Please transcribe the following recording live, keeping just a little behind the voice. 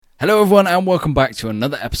Hello everyone and welcome back to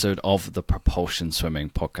another episode of the Propulsion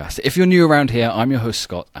Swimming Podcast. If you're new around here, I'm your host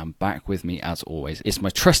Scott, and back with me as always is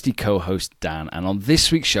my trusty co-host Dan, and on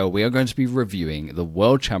this week's show we are going to be reviewing the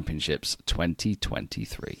World Championships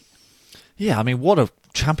 2023. Yeah, I mean, what a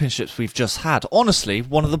championships we've just had. Honestly,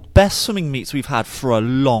 one of the best swimming meets we've had for a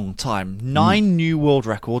long time. 9 new world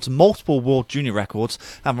records, multiple world junior records,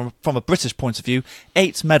 and from a British point of view,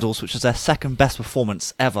 8 medals, which is their second best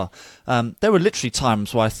performance ever. There were literally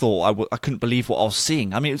times where I thought I couldn't believe what I was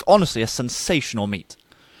seeing. I mean, it was honestly a sensational meet.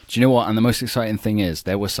 Do you know what? And the most exciting thing is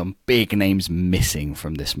there were some big names missing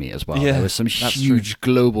from this meet as well. Yeah, there were some huge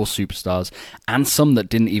global superstars and some that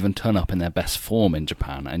didn't even turn up in their best form in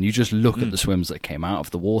Japan. And you just look at the swims that came out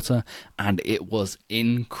of the water and it was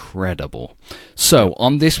incredible. So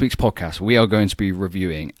on this week's podcast, we are going to be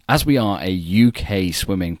reviewing, as we are a UK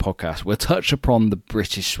swimming podcast, we'll touch upon the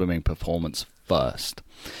British swimming performance first.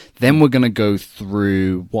 Then we're going to go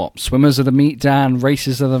through swimmers of the meet, Dan,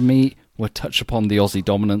 races of the meet. We'll touch upon the Aussie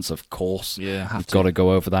dominance, of course. Yeah, we've got to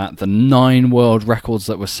go over that. The 9 world records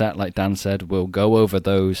that were set, like Dan said, we'll go over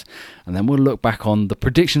those. And then we'll look back on the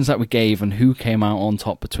predictions that we gave and who came out on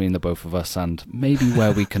top between the both of us and maybe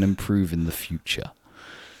where we can improve in the future.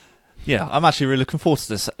 Yeah, I'm actually really looking forward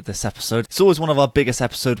to this episode. It's always one of our biggest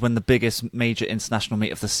episodes when the biggest major international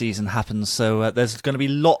meet of the season happens. So there's going to be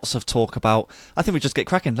lots of talk about. I think we just get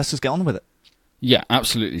cracking. Let's just get on with it. Yeah,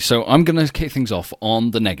 absolutely. So I'm going to kick things off on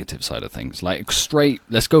the negative side of things.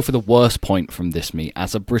 Let's go for the worst point from this meet.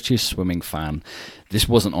 As a British swimming fan, this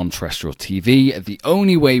wasn't on terrestrial TV. The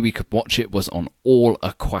only way we could watch it was on All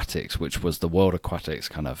Aquatics, which was the World Aquatics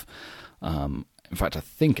kind of... in fact, I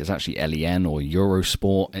think it's actually LEN or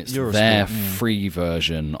Eurosport. It's their free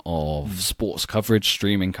version of sports coverage,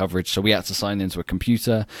 streaming coverage. So we had to sign into a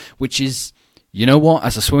computer, which is... You know what?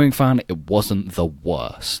 As a swimming fan, it wasn't the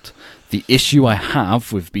worst. The issue I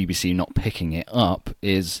have with BBC not picking it up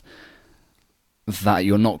is that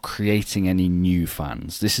you're not creating any new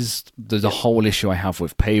fans. This is the whole issue I have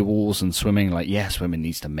with paywalls and swimming. Swimming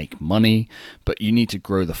needs to make money, but you need to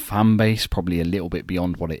grow the fan base probably a little bit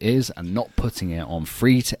beyond what it is, and not putting it on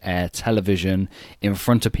free-to-air television in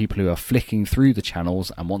front of people who are flicking through the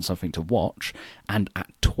channels and want something to watch. And at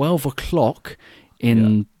 12 o'clock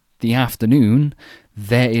in... the afternoon,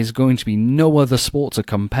 there is going to be no other sport to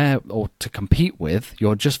compare or to compete with.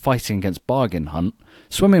 You're just fighting against bargain hunt.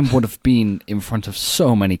 Swimming would have been in front of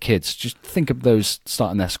so many kids. Just think of those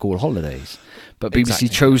starting their school holidays. But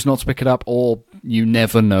BBC chose not to pick it up, or you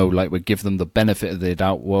never know, would give them the benefit of the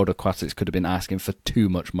doubt. World Aquatics could have been asking for too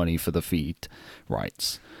much money for the feed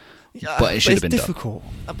rights. But it should have been difficult.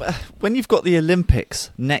 When you've got the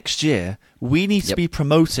Olympics next year, we need to be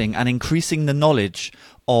promoting and increasing the knowledge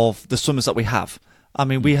of the swimmers that we have. I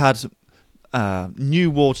mean, we had new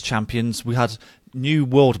world champions, we had new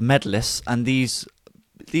world medalists, and these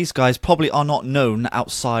guys probably are not known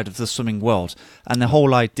outside of the swimming world. And the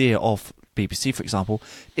whole idea of BBC, for example,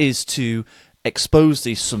 is to expose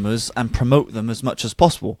these swimmers and promote them as much as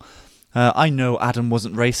possible. I know Adam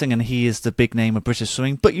wasn't racing, and he is the big name of British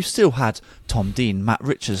swimming, but you still had Tom Dean, Matt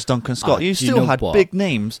Richards, Duncan Scott. You still had big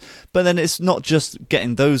names, but then it's not just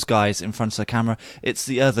getting those guys in front of the camera, it's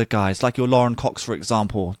the other guys, like your Lauren Cox, for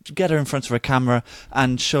example. Get her in front of a camera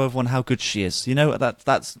and show everyone how good she is. You know,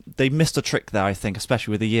 that's they missed a trick there, I think,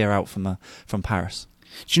 especially with a year out from Paris.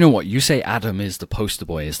 Do you know what? You say Adam is the poster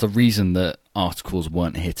boy. It's the reason that articles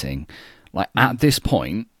weren't hitting. At this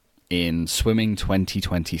point, in swimming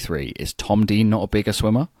 2023, is Tom Dean not a bigger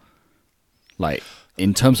swimmer?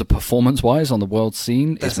 In terms of performance-wise on the world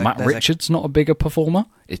scene, is Matt Richards not a bigger performer?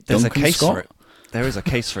 Is Duncan Scott? For it. There is a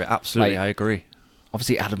case for it, absolutely, I agree.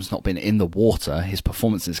 Obviously, Adam's not been in the water. His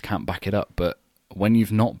performances can't back it up, but when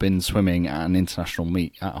you've not been swimming at an international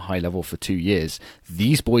meet at a high level for 2 years,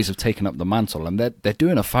 these boys have taken up the mantle, and they're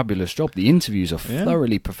doing a fabulous job. The interviews are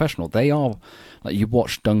thoroughly professional. They are, you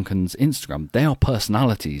watch Duncan's Instagram, they are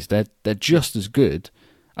personalities. They're just as good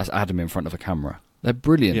as Adam in front of a camera. They're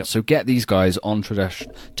brilliant. Yep. So get these guys on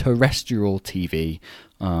terrestrial TV.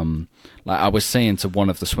 I was saying to one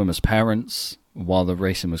of the swimmers' parents while the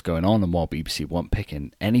racing was going on and while BBC weren't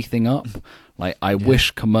picking anything up, I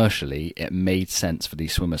wish commercially it made sense for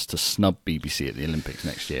these swimmers to snub BBC at the Olympics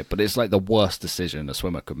next year. But it's the worst decision a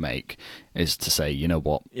swimmer could make is to say, you know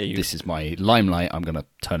what, this is my limelight, I'm going to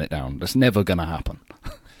turn it down. That's never going to happen.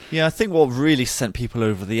 Yeah, I think what really sent people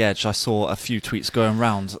over the edge, I saw a few tweets going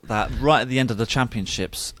around that right at the end of the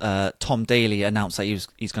championships, Tom Daley announced that he's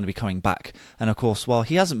going to be coming back. And of course,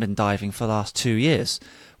 he hasn't been diving for the last 2 years,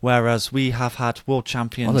 whereas we have had world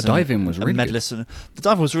champions the diving was really medalists. The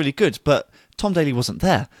diving was really good, but Tom Daley wasn't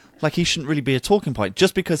there. Like, he shouldn't really be a talking point.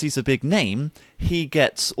 Just because he's a big name, he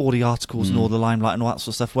gets all the articles and all the limelight and all that sort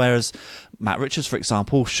of stuff. Whereas Matt Richards, for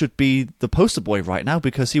example, should be the poster boy right now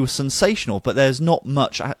because he was sensational. But there's not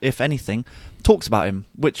much, if anything, talks about him,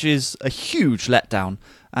 which is a huge letdown.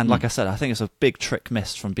 And like I said, I think it's a big trick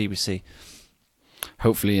missed from BBC.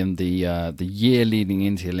 Hopefully in the year leading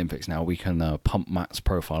into the Olympics now, we can pump Matt's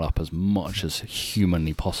profile up as much as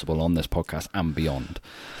humanly possible on this podcast and beyond.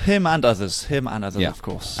 Him and others, of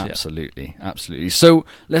course. Absolutely, absolutely. So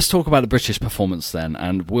let's talk about the British performance then,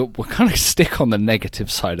 and we'll kind of stick on the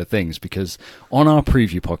negative side of things, because on our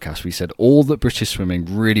preview podcast, we said all that British swimming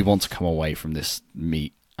really want to come away from this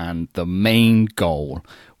meet, and the main goal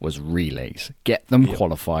was relays. Get them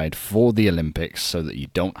qualified for the Olympics so that you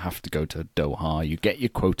don't have to go to Doha. You get your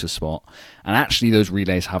quota spot. And actually those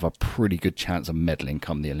relays have a pretty good chance of medaling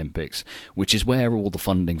come the Olympics, which is where all the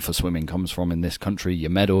funding for swimming comes from in this country. You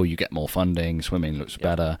medal, you get more funding, swimming looks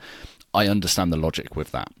better. I understand the logic with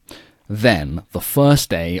that. Then, the first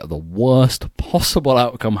day, the worst possible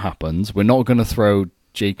outcome happens. We're not going to throw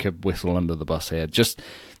Jacob Whittle under the bus here. Just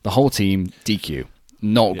the whole team, DQ.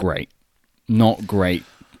 Not great. Not great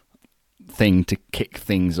thing to kick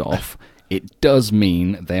things off. It does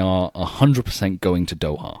mean they are 100% going to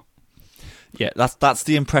Doha. Yeah, that's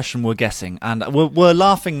the impression we're getting, and we're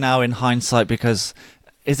laughing now in hindsight because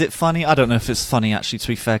is it funny? I don't know if it's funny actually, to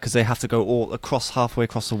be fair, because they have to go all halfway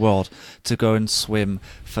across the world to go and swim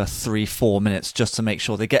for 3-4 minutes just to make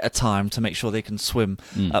sure they get a time to make sure they can swim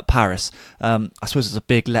at Paris. I suppose it's a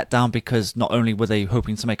big letdown because not only were they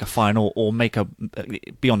hoping to make a final or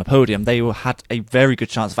be on the podium, they had a very good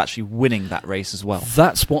chance of actually winning that race as well.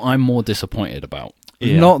 That's what I'm more disappointed about.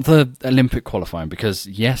 Yeah. Not the Olympic qualifying, because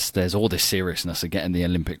yes, there's all this seriousness of getting the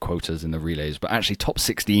Olympic quotas in the relays, but actually top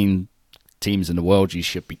 16 teams in the world, you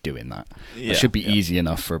should be doing that. It should be easy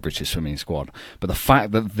enough for a British swimming squad. But the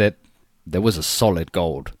fact that there was a solid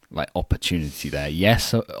gold opportunity there.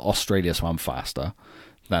 Yes, Australia swam faster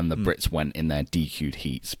than the Brits went in their DQ'd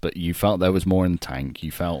heats, but you felt there was more in the tank.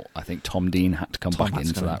 You felt, I think Tom Dean had to come back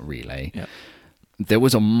into that relay. Yep. There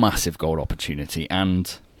was a massive gold opportunity,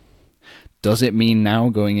 and does it mean now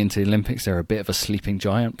going into the Olympics they're a bit of a sleeping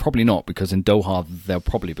giant? Probably not, because in Doha they'll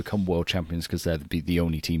probably become world champions because they'll be the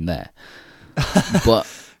only team there. But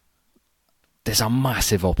there's a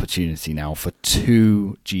massive opportunity now for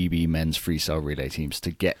 2 GB men's freestyle relay teams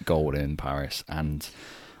to get gold in Paris. And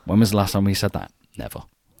when was the last time we said that? Never.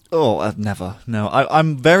 Oh, never. No,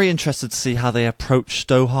 I'm very interested to see how they approach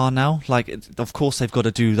Doha now. Of course, they've got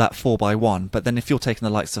to do that 4x1, but then if you're taking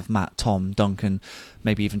the likes of Matt, Tom, Duncan,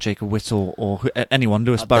 maybe even Jacob Whittle or anyone,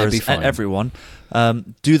 Lewis Burrows, everyone,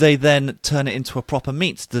 do they then turn it into a proper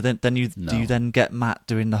meet? Do you then get Matt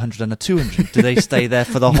doing the 100 and the 200? Do they stay there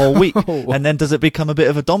for the whole week? And then does it become a bit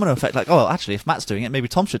of a domino effect? Actually, if Matt's doing it, maybe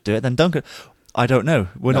Tom should do it. Then Duncan. I don't know.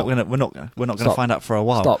 We're not gonna find out for a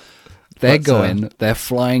while. Stop. They're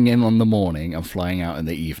flying in on the morning and flying out in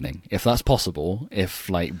the evening. If that's possible, if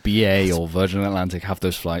BA or Virgin Atlantic have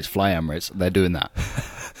those flights, Fly Emirates, they're doing that.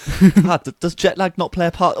 Does jet lag not play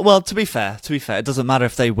a part? Well, to be fair, it doesn't matter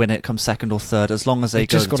if they win it, come second or third, as long as they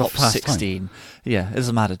go to the top 16. Time. Yeah, it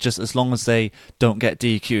doesn't matter. Just as long as they don't get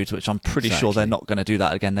DQ'd, which I'm pretty sure they're not going to do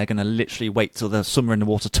that again. They're going to literally wait till the swimmer in the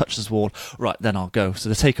water touches the wall. Right, then I'll go. So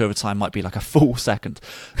the takeover time might be like a full second.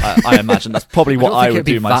 I imagine that's probably what I would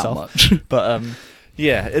do myself. But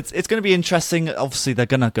yeah, it's going to be interesting. Obviously, they're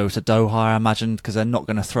going to go to Doha, I imagine, because they're not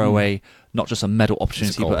going to throw away not just a medal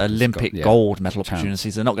opportunity, but Olympic gold medal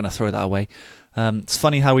opportunities. They're not going to throw that away. It's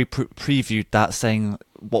funny how we previewed that, saying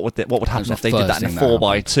what would happen if they did that in a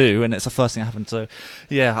 4x2, and it's the first thing that happened. So,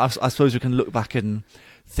 yeah, I suppose we can look back and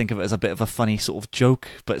think of it as a bit of a funny sort of joke,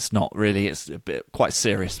 but it's not really. It's a bit quite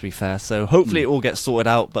serious, to be fair. So hopefully it all gets sorted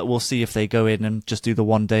out, but we'll see if they go in and just do the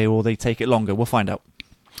one day or they take it longer. We'll find out.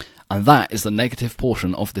 And that is the negative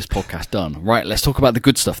portion of this podcast done. Right, let's talk about the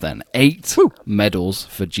good stuff then. 8 medals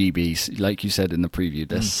for GBs. Like you said in the preview,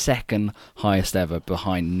 the second highest ever,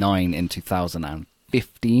 behind 9 in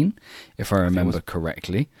 2015, if I remember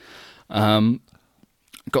correctly. Got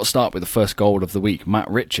to start with the first gold of the week. Matt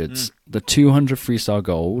Richards, the 200 freestyle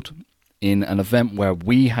gold in an event where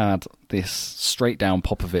we had this straight down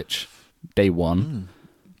Popovich day one.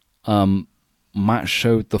 Matt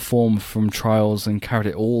showed the form from trials and carried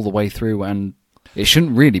it all the way through, and it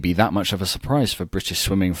shouldn't really be that much of a surprise for British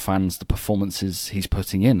swimming fans, the performances he's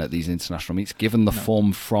putting in at these international meets, given the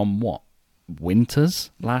form from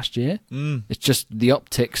Winters last year. It's just the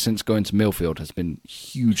uptick since going to Millfield has been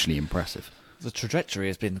hugely impressive. The trajectory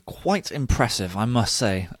has been quite impressive, I must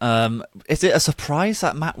say. Is it a surprise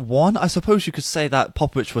that Matt won? I suppose you could say that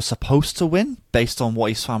Popovich was supposed to win based on what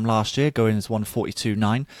he swam last year, going as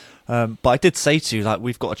 142.9. But I did say to you that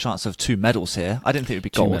we've got a chance of 2 medals here. I didn't think it would be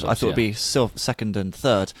gold. Medals, I thought it would be second and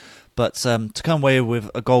third. But to come away with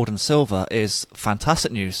a gold and silver is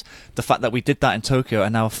fantastic news. The fact that we did that in Tokyo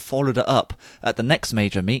and now followed it up at the next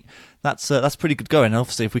major meet, that's pretty good going. And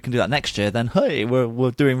obviously, if we can do that next year, then hey,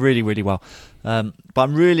 we're doing really, really well. But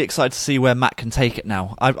I'm really excited to see where Matt can take it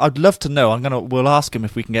now. I'd love to know. We'll ask him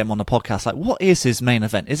if we can get him on the podcast. Like, what is his main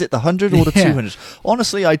event? Is it the 100 or the 200?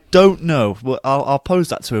 Honestly, I don't know. I'll pose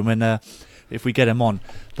that to him when if we get him on.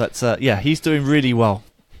 But he's doing really well.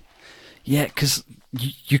 Yeah, because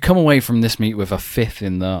you come away from this meet with a 5th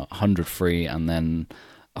in the 100 free and then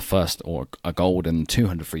a first or a gold in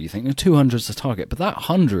 200 free. You think the 200's the target, but that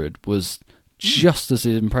 100 was just as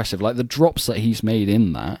impressive. Like the drops that he's made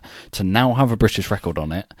in that to now have a British record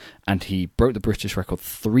on it, and he broke the British record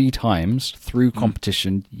 3 times through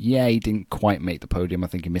competition. Yeah, he didn't quite make the podium. I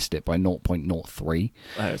think he missed it by 0.03,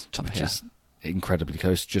 which is incredibly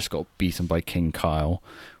close. Just got beaten by King Kyle,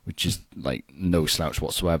 which is like no slouch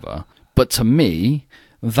whatsoever. But to me,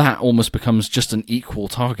 that almost becomes just an equal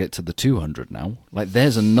target to the 200 now. Like,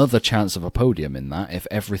 there's another chance of a podium in that if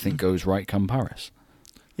everything goes right come Paris.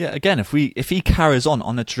 Yeah, again, if he carries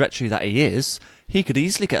on the trajectory that he is, he could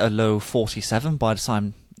easily get a low 47 by the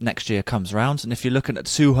time next year comes around. And if you're looking at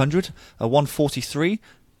 200, a 143,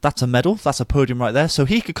 that's a medal. That's a podium right there. So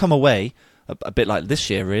he could come away a bit like this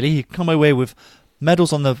year, really. He could come away with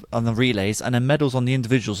medals on the relays and then medals on the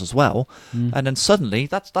individuals as well, and then suddenly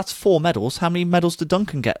that's 4 medals. How many medals did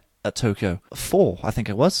Duncan get at Tokyo? 4, I think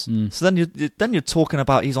it was. So then you're talking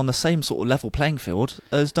about he's on the same sort of level playing field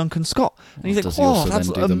as Duncan Scott, and you think, oh, that's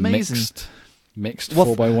amazing. Mixed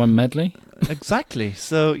 4x1 medley. Exactly.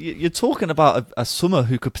 So you're talking about a swimmer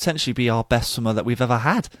who could potentially be our best swimmer that we've ever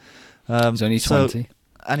had. He's only 20.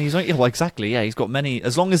 And he's exactly, yeah. He's got many.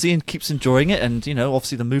 As long as he keeps enjoying it, and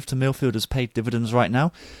obviously the move to Millfield has paid dividends right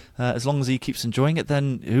now. As long as he keeps enjoying it,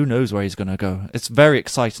 then who knows where he's going to go? It's very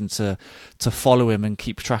exciting to follow him and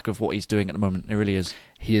keep track of what he's doing at the moment. It really is.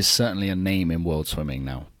 He is certainly a name in world swimming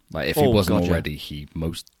now. Like if he wasn't already, he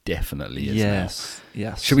most definitely is.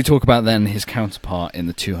 Yes. Should we talk about then his counterpart in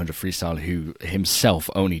the 200 freestyle, who himself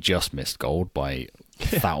only just missed gold by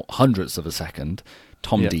hundredths of a second?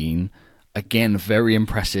 Tom Dean. Again, very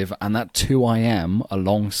impressive, and that 2IM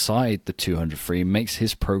alongside the 200 free makes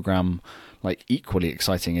his program like equally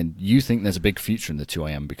exciting. And you think there's a big future in the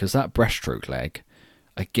 2IM because that breaststroke leg,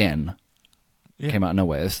 again, came out of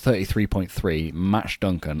nowhere. It's 33.3, matched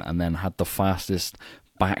Duncan, and then had the fastest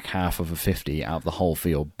back half of a 50 out of the whole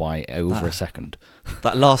field by over a second.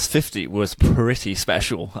 That last 50 was pretty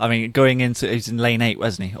special. I mean, he's in lane 8,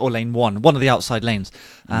 wasn't he? Or lane 1, one of the outside lanes.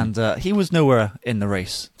 And he was nowhere in the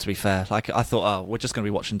race, to be fair. Like, I thought, we're just going to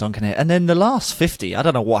be watching Duncan here. And then the last 50, I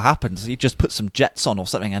don't know what happened. He just put some jets on or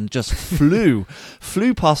something and just flew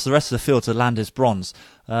past the rest of the field to land his bronze.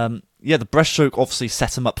 The breaststroke obviously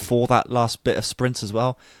set him up for that last bit of sprint as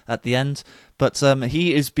well at the end. But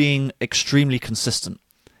he is being extremely consistent.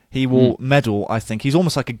 He will medal, I think. He's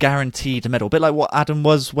almost like a guaranteed medal, a bit like what Adam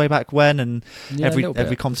was way back when, and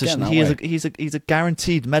every competition. He's a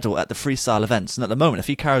guaranteed medal at the freestyle events. And at the moment, if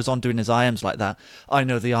he carries on doing his IMs like that, I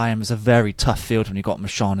know the IM is a very tough field when you've got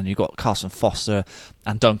Michon and you've got Carson Foster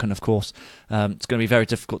and Duncan, of course. It's going to be very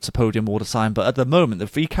difficult to podium all the time. But at the moment,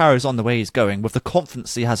 if he carries on the way he's going, with the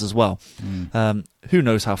confidence he has as well, who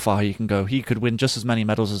knows how far he can go. He could win just as many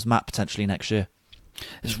medals as Matt potentially next year.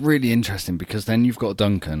 It's really interesting because then you've got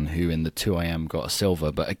Duncan, who in the 2IM got a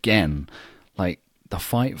silver, but again, like the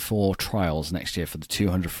fight for trials next year for the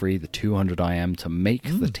 200 free, the 200 IM to make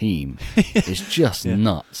the team is just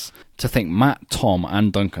nuts. To think Matt, Tom,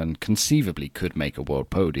 and Duncan conceivably could make a world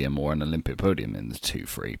podium or an Olympic podium in the 2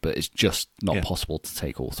 free, but it's just not possible to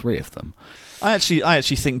take all 3 of them. I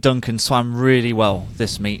actually think Duncan swam really well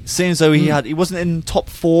this meet. Seems though he wasn't in top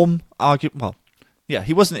form.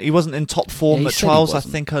 He wasn't in top form at trials. I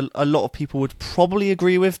think a lot of people would probably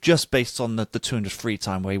agree with, just based on the 200 free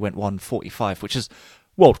time where he went 1:45, which is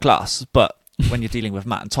world class. But when you're dealing with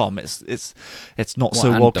Matt and Tom, it's not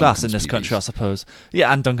so world class in this country, I suppose.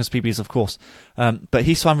 Yeah, and Duncan's PBs, of course. But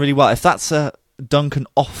he swam really well. If that's a Duncan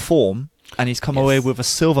off form and he's come away with a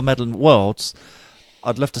silver medal in Worlds,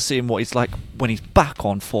 I'd love to see him what he's like when he's back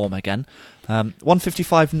on form again.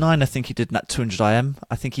 155.9, I think he did in that 200 IM.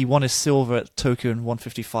 I think he won his silver at Tokyo in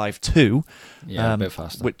 155.2. Yeah, a bit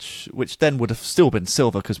faster. Which then would have still been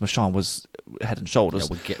silver because Michon was head and shoulders.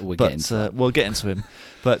 Yeah, we'll get into him.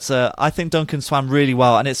 But I think Duncan swam really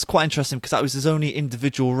well, and it's quite interesting because that was his only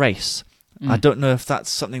individual race I don't know if that's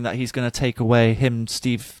something that he's going to take away, him,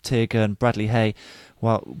 Steve Tigg and Bradley Hay,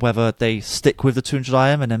 well, whether they stick with the 200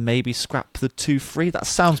 IM and then maybe scrap the 2-3. That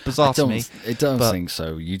sounds bizarre to me. I don't think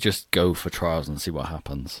so. You just go for trials and see what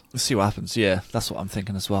happens. See what happens, yeah. That's what I'm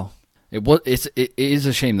thinking as well. It is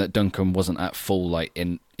a shame that Duncan wasn't at full, like,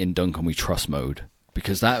 in Duncan We Trust mode,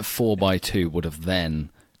 because that 4x2 would have then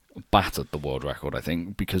battered the world record, I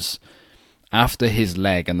think, because after his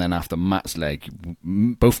leg and then after Matt's leg,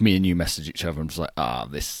 both me and you messaged each other and was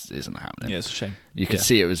like, this isn't happening. Yeah, it's a shame. You could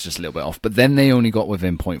see it was just a little bit off. But then they only got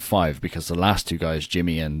within 0.5 because the last two guys,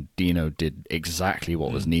 Jimmy and Dino, did exactly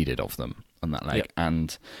what was needed of them on that leg. Yep.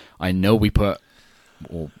 And I know we put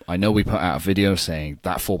out a video saying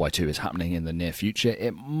that 4x2 is happening in the near future.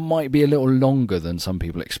 It might be a little longer than some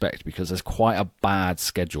people expect because there's quite a bad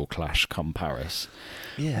schedule clash come Paris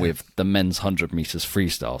with the men's 100 meters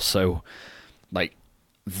freestyle. So, like,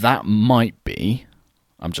 that might be,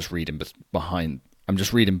 I'm just reading between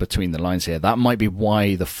the lines here, that might be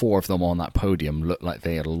why the four of them on that podium looked like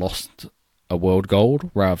they had lost a world gold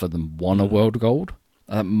rather than won a world gold.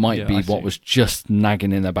 That might be what was just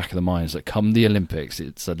nagging in the back of the minds, that come the Olympics,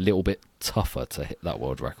 it's a little bit tougher to hit that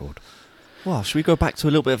world record. Well, should we go back to a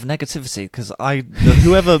little bit of negativity? Because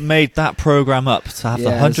whoever made that program up to have the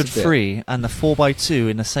 100 free and the 4x2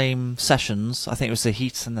 in the same sessions, I think it was the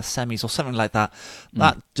heats and the semis or something like that,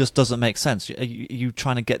 that just doesn't make sense. Are you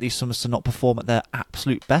trying to get these swimmers to not perform at their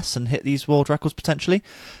absolute best and hit these world records potentially?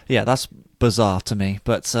 Yeah, that's bizarre to me.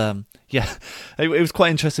 But it was quite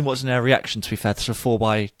interesting watching their reaction, to be fair, to the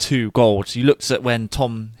 4x2 gold. You looked at when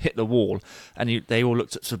Tom hit the wall and they all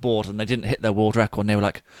looked at the board and they didn't hit their world record and they were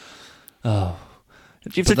like, oh,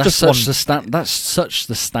 that's such the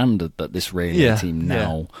standard that this relay team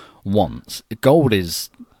now wants. Gold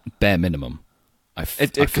is bare minimum.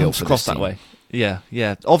 It comes across that way. Yeah.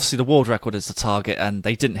 Obviously, the world record is the target, and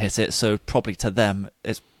they didn't hit it, so probably to them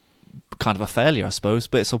it's kind of a failure, I suppose.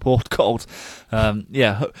 But it's a world gold.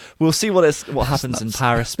 We'll see what happens in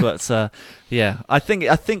Paris. But I think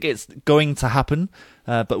it's going to happen.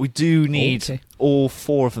 But we do need all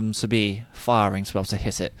four of them to be firing to be able to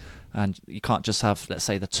hit it. And you can't just have, let's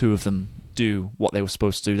say, the two of them do what they were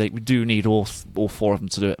supposed to do. We do need all four of them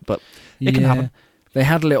to do it, but it can happen. They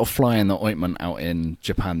had a little fly in the ointment out in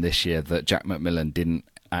Japan this year that Jack McMillan didn't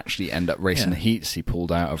actually end up racing the heats. He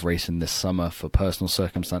pulled out of racing this summer for personal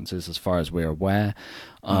circumstances, as far as we're aware.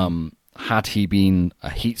 Had he been a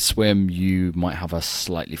heat swim, you might have a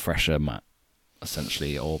slightly fresher Matt,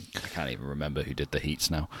 essentially, or I can't even remember who did the heats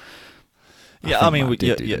now.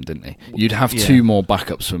 Didn't he? You'd have two more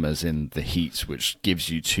backup swimmers in the heats, which gives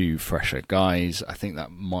you two fresher guys. I think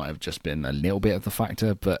that might have just been a little bit of the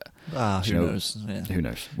factor, but who knows? Yeah. Who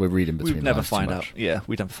knows? We're reading between We'd never find out. Yeah,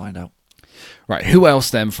 we'd never find out. Right, who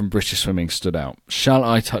else then from British swimming stood out? Shall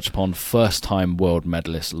I touch upon first-time world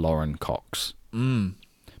medalist Lauren Cox?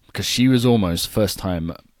 Because she was almost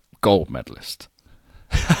first-time gold medalist.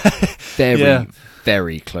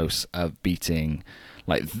 Very close of beating,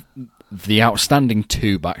 like, the outstanding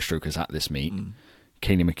two backstrokers at this meet,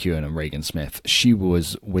 Kaylee McEwen and Reagan Smith. She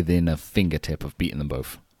was within a fingertip of beating them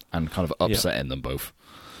both and kind of upsetting them both.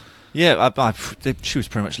 Yeah, she was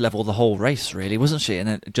pretty much level the whole race, really, wasn't she? And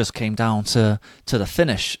it just came down to the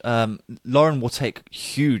finish. Lauren will take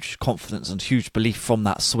huge confidence and huge belief from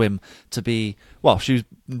that swim to be, well, she was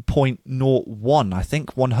 0.01, I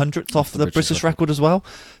think, 100th off the British record as well.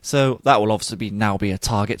 So that will obviously now be a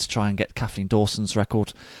target to try and get Kathleen Dawson's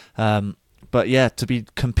record. But yeah, to be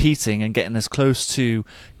competing and getting as close to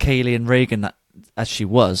Kaylee and Reagan as she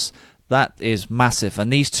was, that is massive.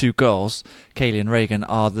 And these two girls, Kaylee and Reagan,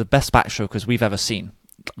 are the best backstrokers we've ever seen,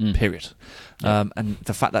 period. And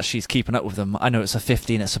the fact that she's keeping up with them, I know it's a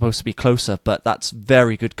 50 and it's supposed to be closer, but that's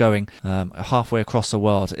very good going halfway across the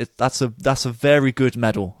world. That's a very good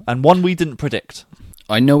medal, and one we didn't predict.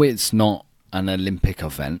 I know it's not an Olympic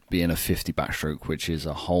event, being a 50 backstroke, which is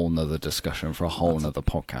a whole nother discussion for a whole nother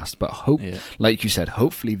podcast. But like you said,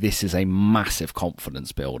 hopefully this is a massive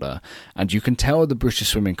confidence builder. And you can tell the British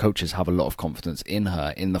swimming coaches have a lot of confidence in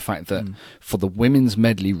her, in the fact that for the women's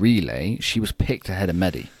medley relay, she was picked ahead of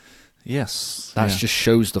Medi. Yes. That just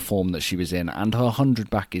shows the form that she was in. And her 100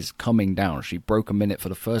 back is coming down. She broke a minute for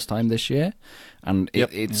the first time this year, and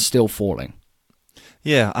it's still falling.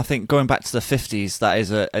 Yeah, I think going back to the 50s, that is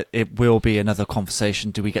it will be another conversation.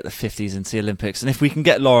 Do we get the 50s into the Olympics? And if we can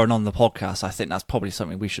get Lauren on the podcast, I think that's probably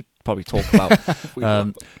something we should probably talk about.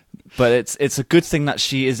 But it's a good thing that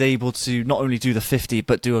she is able to not only do the 50,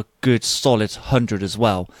 but do a good solid 100 as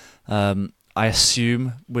well. I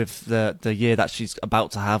assume with the year that she's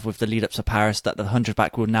about to have with the lead up to Paris, that the 100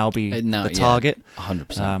 back will now be the target.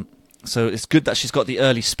 100%. So it's good that she's got the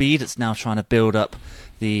early speed. It's now trying to build up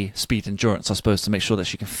the speed endurance, I suppose, to make sure that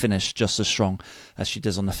she can finish just as strong as she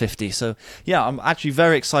does on the 50. So, yeah, I'm actually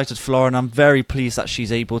very excited for Lauren. I'm very pleased that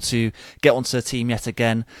she's able to get onto the team yet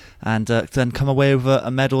again and then come away with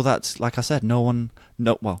a medal that, like I said, I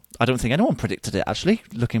don't think anyone predicted it, actually,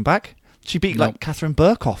 looking back. She beat Catherine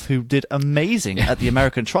Burkhoff, who did amazing at the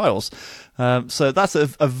American trials. So that's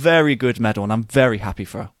a very good medal, and I'm very happy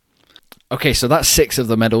for her. Okay, so that's 6 of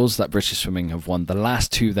the medals that British swimming have won. The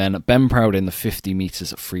last 2 then, Ben Proud in the 50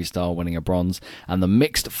 metres freestyle winning a bronze, and the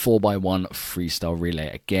mixed 4x1 freestyle relay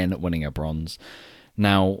again winning a bronze.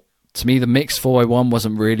 Now, to me, the mixed 4x1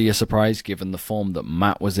 wasn't really a surprise given the form that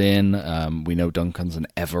Matt was in. We know Duncan's an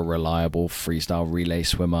ever-reliable freestyle relay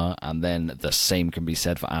swimmer, and then the same can be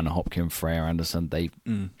said for Anna Hopkin, Freya Anderson. They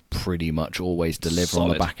pretty much always deliver on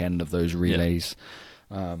the back end of those relays. Yeah.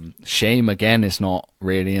 Shame, again, it's not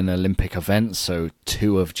really an Olympic event, so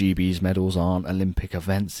 2 of GB's medals aren't Olympic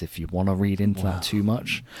events if you want to read into that too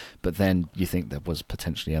much. But then you think there was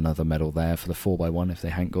potentially another medal there for the 4x1 if they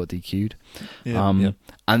hadn't got DQ'd. And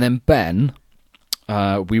then Ben,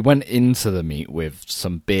 we went into the meet with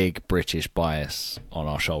some big British bias on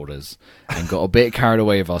our shoulders and got a bit carried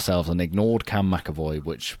away with ourselves and ignored Cam McAvoy,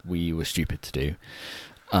 which we were stupid to do.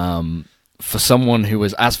 For someone who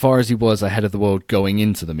was as far as he was ahead of the world going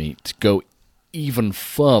into the meet, to go even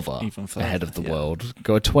further ahead of the world,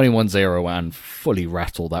 go a 21.0 and fully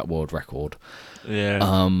rattle that world record.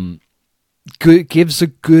 Yeah. Gives a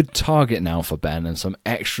good target now for Ben and some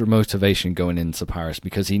extra motivation going into Paris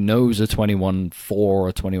because he knows a 21.4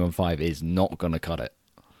 or 21.5 is not going to cut it.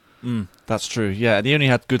 That's true, yeah. And he only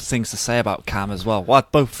had good things to say about Cam as well.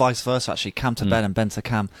 Both vice versa, actually. Cam to Ben and Ben to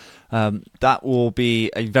Cam. That will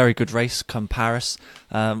be a very good race come Paris.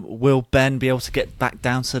 Will Ben be able to get back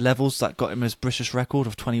down to the levels that got him his British record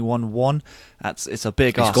of 21.1? It's a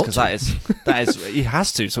big ask because that is he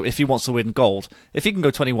has to. So if he wants to win gold, if he can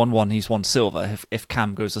go 21.1, he's won silver. If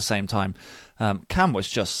Cam goes the same time, Cam was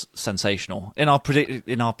just sensational in our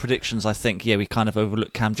predictions. I think we kind of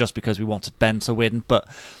overlooked Cam just because we wanted Ben to win, but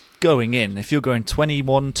going in, if you're going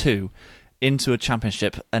 21.2 into a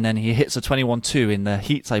championship and then he hits a 21.2 in the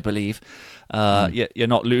heats, I believe, you're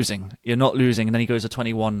not losing. You're not losing, and then he goes a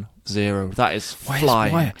 21.0. That is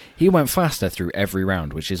flying. He went faster through every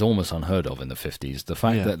round, which is almost unheard of in the 50s. The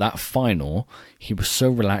fact that final, he was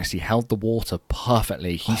so relaxed, he held the water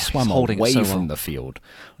perfectly. He swam away from the field.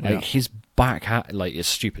 His back half, it's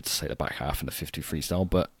stupid to say the back half in the 50 freestyle,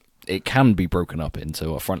 but it can be broken up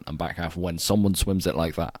into a front and back half when someone swims it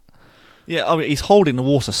like that. Yeah, I mean, he's holding the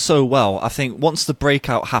water so well. I think once the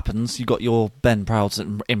breakout happens, you got your Ben Prouds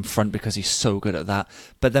in front because he's so good at that.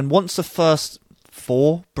 But then once the first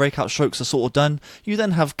 4 breakout strokes are sort of done, you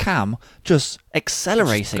then have Cam just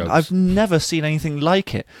accelerating. I've never seen anything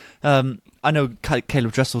like it. I know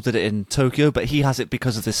Caleb Dressel did it in Tokyo, but he has it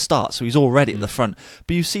because of this start, so he's already at the front.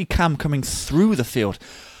 But you see Cam coming through the field.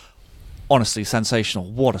 Honestly,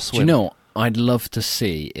 sensational. What a swim. Do you know, I'd love to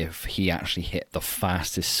see if he actually hit the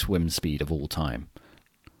fastest swim speed of all time.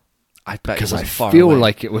 I bet because I feel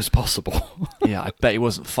like it was possible. Yeah, I bet he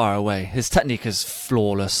wasn't far away. His technique is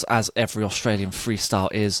flawless, as every Australian freestyle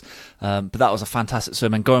is. But that was a fantastic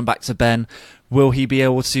swim. And going back to Ben, will he be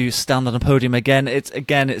able to stand on a podium again? It's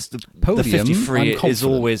the podium. The 53 is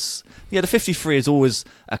always the 53 is always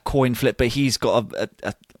a coin flip, but he's got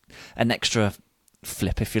an extra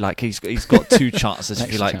flip, if you like. He's got 2 chances,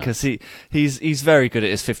 if you like, because he's very good at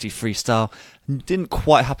his 50 freestyle. Didn't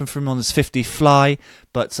quite happen for him on his 50 fly,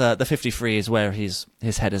 but the 53 is where his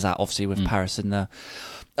head is at, obviously, with Paris at the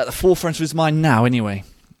forefront of his mind now, anyway.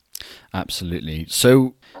 Absolutely.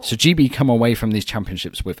 So GB come away from these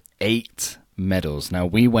championships with 8 medals. Now,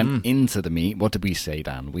 we went into the meet. What did we say,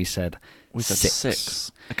 Dan? We said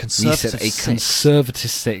 6. A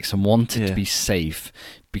conservative 6 and wanted to be safe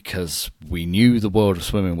because we knew the world of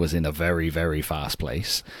swimming was in a very, very fast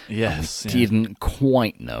place. Yes. We didn't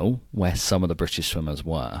quite know where some of the British swimmers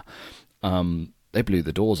were. They blew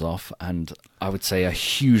the doors off, and I would say a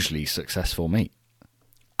hugely successful meet.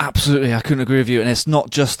 Absolutely, I couldn't agree with you. And it's not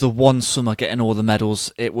just the one swimmer getting all the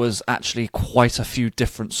medals. It was actually quite a few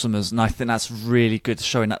different swimmers, and I think that's really good,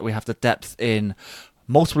 showing that we have the depth in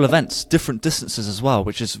multiple events, different distances as well,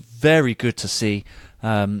 which is very good to see.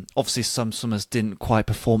 Obviously, some swimmers didn't quite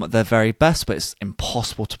perform at their very best, but it's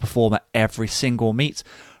impossible to perform at every single meet.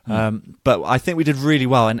 But I think we did really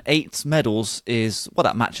well, and 8 medals is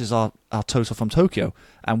that matches our total from Tokyo,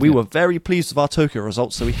 and we were very pleased with our Tokyo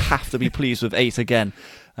results, so we have to be pleased with 8 again.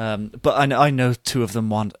 But I know 2 of them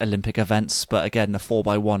won Olympic events, but again, the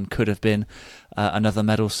 4x1 could have been another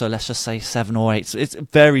medal, so let's just say 7 or 8. So it's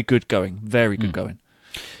very good going, very good going.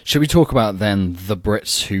 Should we talk about then the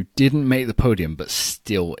Brits who didn't make the podium but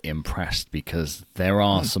still impressed, because there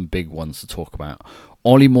are some big ones to talk about.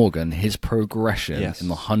 Ollie Morgan, his progression in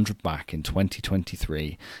the 100 back in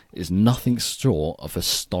 2023 is nothing short of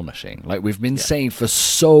astonishing. Like we've been saying for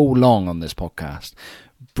so long on this podcast,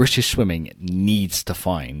 British swimming needs to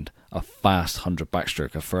find a fast 100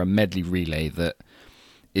 backstroker for a medley relay that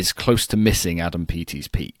is close to missing Adam Peaty's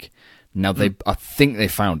peak. Now, I think they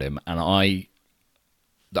found him, and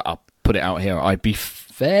I'll put it out here, I'd be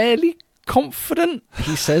fairly confident,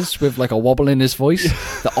 he says, with like a wobble in his voice,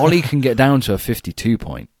 that Ollie can get down to a 52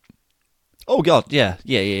 point. Oh, God, yeah.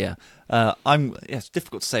 It's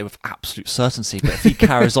difficult to say with absolute certainty, but if he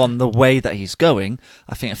carries on the way that he's going,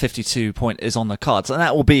 I think a 52 point is on the cards, and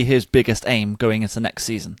that will be his biggest aim going into next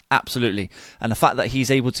season. Absolutely. And the fact that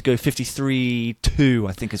he's able to go 53.2,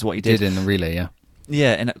 I think is what he did in the relay, yeah.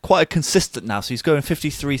 Yeah, and quite a consistent now. So he's going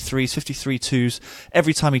 53 threes, 53 twos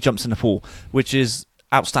every time he jumps in the pool, which is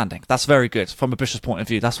outstanding. That's very good from a British point of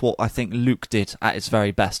view. That's what I think Luke did at his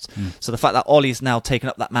very best. So the fact that Ollie's now taken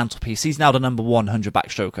up that mantelpiece, he's now the number 100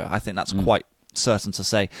 backstroker. I think that's quite certain to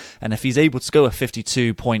say. And if he's able to go a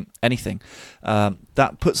 52 point anything,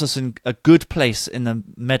 that puts us in a good place in the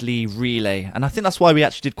medley relay. And I think that's why we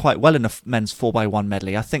actually did quite well in the men's 4x1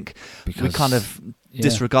 medley. I think we kind of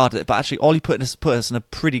disregarded it, but actually Ollie put us in a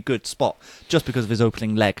pretty good spot just because of his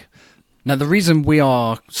opening leg. Now, the reason we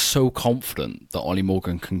are so confident that Ollie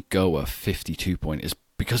Morgan can go a 52 point is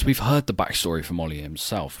because we've heard the backstory from Ollie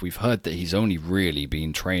himself. We've heard that he's only really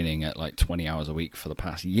been training at like 20 hours a week for the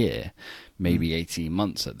past year, maybe 18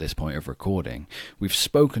 months at this point of recording. We've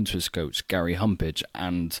spoken to his coach, Gary Humpage,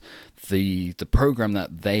 and the program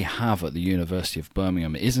that they have at the University of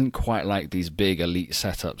Birmingham isn't quite like these big elite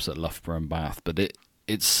setups at Loughborough and Bath, but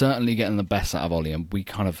it's certainly getting the best out of Ollie, and we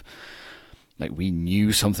kind of... Like, we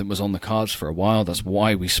knew something was on the cards for a while. That's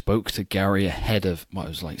why we spoke to Gary ahead of... Well, it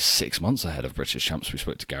was like 6 months ahead of British Champs we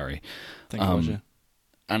spoke to Gary. Thank you, Roger.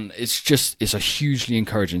 And it's a hugely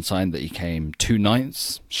encouraging sign that he came 2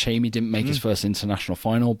 ninths. Shame he didn't make his first international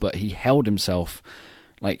final, but he held himself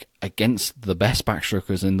like against the best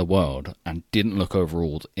backstrokers in the world and didn't look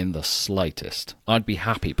overruled in the slightest. I'd be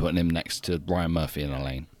happy putting him next to Ryan Murphy in a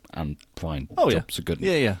lane, and fine. Oh, job's a good one.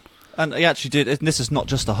 Yeah. And he actually did, and this is not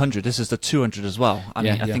just 100, this is the 200 as well.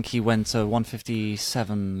 I think he went to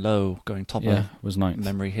 157 low going top of was ninth.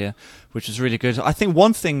 Memory here, which is really good. I think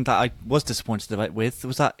one thing that I was disappointed with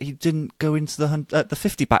was that he didn't go into the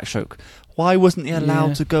 50 backstroke. Why wasn't he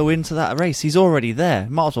allowed to go into that race? He's already there.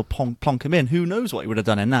 Might as well plonk him in. Who knows what he would have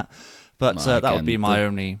done in that? But that would be my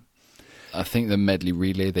only... I think the medley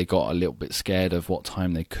relay, they got a little bit scared of what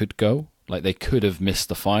time they could go. Like, they could have missed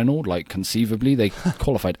the final. Like, conceivably, they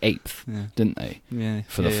qualified 8th, didn't they? Yeah.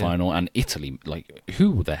 For the final. And Italy, like,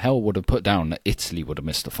 who the hell would have put down that Italy would have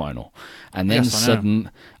missed the final? And then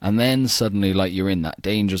suddenly, like, you're in that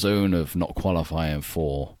danger zone of not qualifying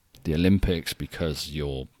for the Olympics because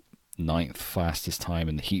your 9th fastest time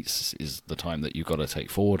in the heats is the time that you've got to take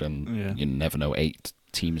forward, and you never know, 8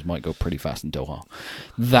 teams might go pretty fast in Doha.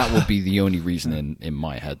 That would be the only reason in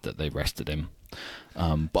my head that they rested him.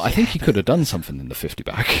 But I think he could have done something in the 50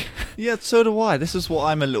 back. Yeah, so do I. This is what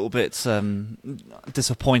I'm a little bit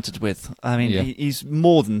disappointed with. I mean, he's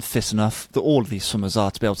more than fit enough, that all of these swimmers are,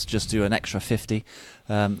 to be able to just do an extra 50.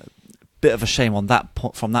 Bit of a shame on that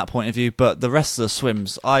from that point of view, but the rest of the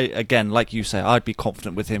swims, again, like you say, I'd be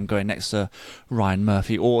confident with him going next to Ryan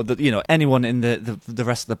Murphy or anyone in the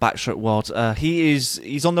rest of the backstroke world.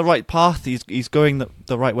 He's on the right path. He's going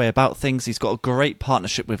the right way about things. He's got a great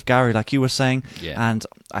partnership with Gary, like you were saying, and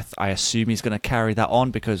I assume he's going to carry that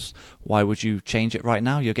on, because why would you change it right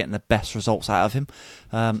now? You're getting the best results out of him.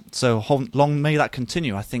 So long may that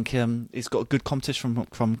continue. I think he's got a good competition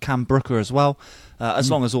from Cam Brooker as well.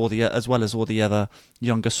 As well as all the other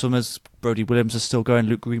younger swimmers. Brodie Williams is still going.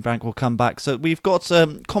 Luke Greenbank will come back. So we've got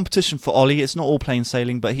competition for Ollie. It's not all plain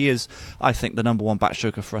sailing, but he is, I think, the number 1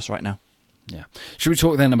 backstroker for us right now. Yeah. Should we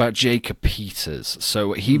talk then about Jacob Peters?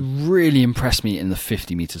 So he really impressed me in the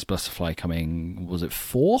 50 metres butterfly, coming, was it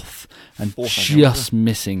 4th? And just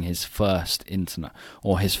missing his first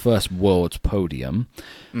his first world's podium.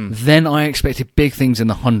 Then I expected big things in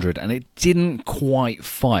the 100, and it didn't quite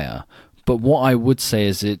fire. But what I would say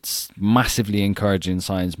is it's massively encouraging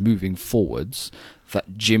signs moving forwards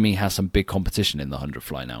that Jimmy has some big competition in the 100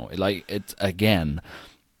 fly now.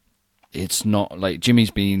 It's not like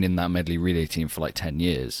Jimmy's been in that medley relay team for like 10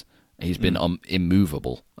 years. He's been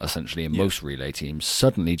immovable, essentially, in most relay teams.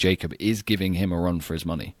 Suddenly, Jacob is giving him a run for his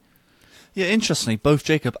money. Yeah, interestingly, both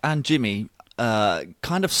Jacob and Jimmy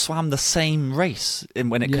kind of swam the same race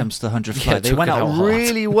when it comes to the 100 fly. Yeah, They took went it out out hard.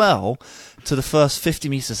 really well to the first 50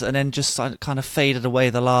 meters and then just kind of faded away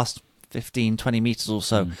the last 15, 20 meters or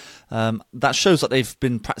so. That shows that they've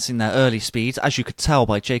been practicing their early speeds. As you could tell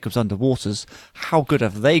by Jacob's underwaters, how good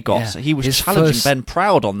have they got? Yeah. So he was His challenging first- Ben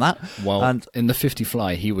Proud on that. Well, and in the 50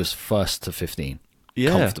 fly, he was first to 15.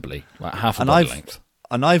 Yeah. Comfortably. Like half a And body length.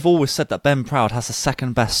 And I've always said that Ben Proud has the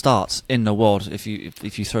second best starts in the world if you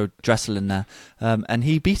throw Dressel in there, and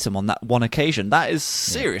he beat him on that one occasion. That is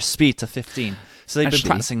serious speed to 15. So they've been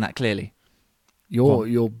practicing that clearly.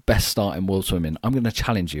 Your best start in world swimming. I'm going to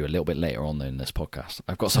challenge you a little bit later on in this podcast.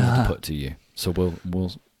 I've got something to put to you, so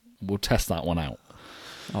we'll test that one out.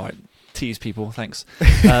 All right. Tease people, thanks.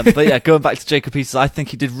 But yeah, going back to Jacob Peters, I think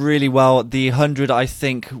he did really well. The 100, I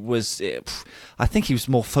think he was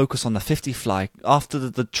more focused on the 50 fly after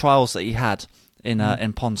the trials that he had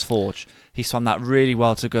in Pond's Forge. He swam that really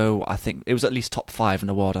well to go. I think it was at least top 5 in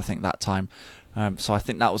the world. I think that time. So I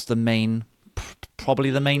think that was probably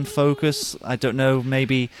the main focus. I don't know.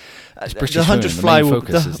 Maybe It's British the 100 swimming, fly the main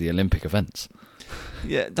focus is the Olympic events.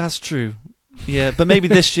 Yeah, that's true. Yeah, but maybe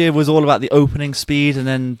this year was all about the opening speed, and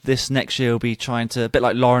then this next year will be trying to, a bit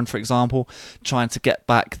like Lauren, for example, trying to get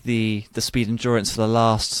back the speed endurance for the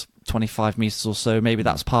last 25 metres or so. Maybe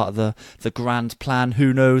that's part of the grand plan,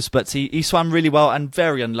 who knows. But he swam really well and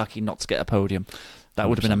very unlucky not to get a podium. That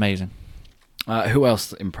would have been amazing. Who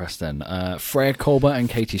else impressed then? Freya Colbert and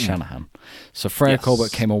Katie Shanahan. So Freya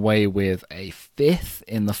Colbert came away with a 5th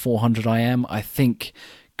in the 400 IM. I think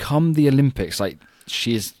come the Olympics, like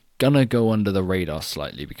she's going to go under the radar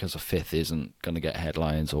slightly because a 5th isn't going to get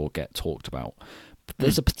headlines or get talked about. But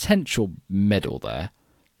there's a potential medal there.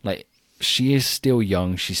 Like, she is still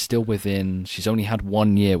young. She's still within... She's only had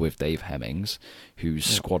 1 year with Dave Hemmings, whose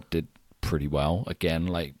squad did pretty well. Again,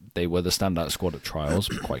 like, they were the standout squad at trials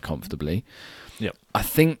quite comfortably. Yep. I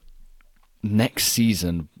think next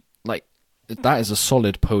season, like, that is a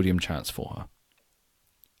solid podium chance for her.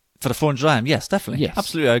 For the 400 IM, yes, definitely. Yes.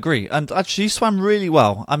 Absolutely, I agree. And actually, she swam really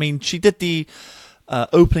well. I mean, she did the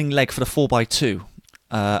opening leg for the 4x2,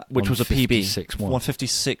 which was a PB.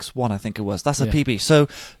 156.1, I think it was. That's a PB. So,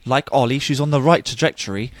 like Ollie, she's on the right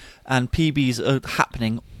trajectory, and PBs are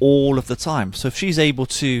happening all of the time. So if she's able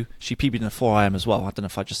to... She PB'd in the 4IM as well. I don't know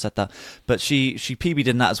if I just said that. But she PB'd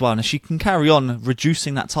in that as well. And if she can carry on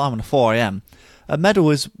reducing that time on the 4IM, a medal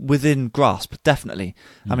is within grasp, definitely.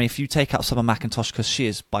 I mean, if you take out Summer McIntosh, because she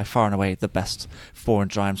is by far and away the best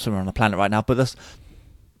 400 IM swimmer on the planet right now, but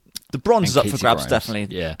the bronze is up for grabs,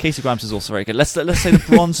 definitely. Yeah. Casey Grimes is also very good. Let's say the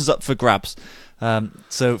bronze is up for grabs.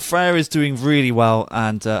 So Freya is doing really well,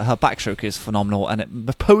 and her backstroke is phenomenal, and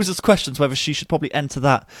it poses questions whether she should probably enter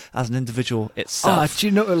that as an individual itself. Do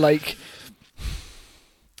you know, like...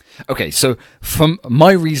 Okay, so from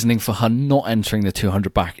my reasoning for her not entering the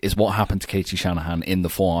 200 back is what happened to Katie Shanahan in the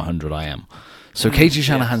 400 IM. So Katie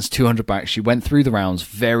Shanahan's 200 back, she went through the rounds,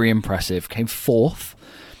 very impressive, came 4th,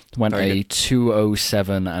 went a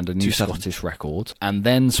 2:07 and a new Scottish record, and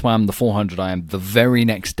then swam the 400 IM the very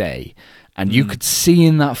next day. And you could see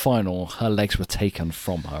in that final, her legs were taken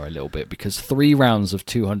from her a little bit, because 3 rounds of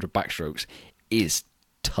 200 backstrokes is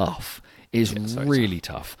tough. Is really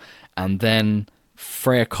tough. And then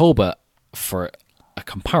Freya Colbert, for a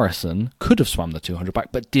comparison, could have swam the 200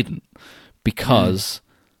 back, but didn't, because,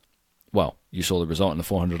 well, you saw the result in the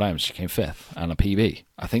 400 IM. She came 5th and a PB.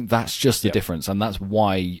 I think that's just the difference, and that's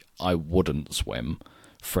why I wouldn't swim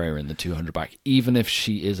Freya in the 200 back, even if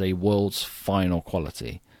she is a world's final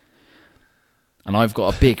quality. And I've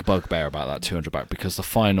got a big bugbear about that 200 back, because the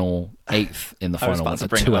final 8th in the final went a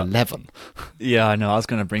 2:11. Yeah, I know. I was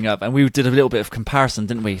going to bring up, and we did a little bit of comparison,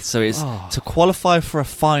 didn't we? So it's to qualify for a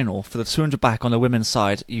final for the 200 back on the women's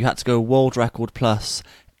side, you had to go world record plus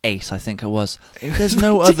 8, I think it was. There's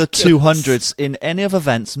no other 200s in any of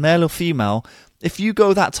events, male or female. If you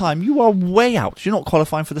go that time, you are way out. You're not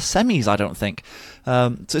qualifying for the semis, I don't think.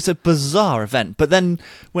 So it's a bizarre event. But then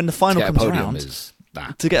when the final comes around,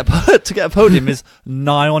 to get a podium is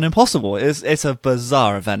nigh on impossible. It's a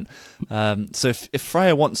bizarre event. So if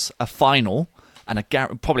Freya wants a final, and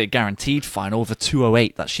probably a guaranteed final with a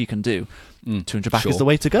 2:08 that she can do, 200 back is the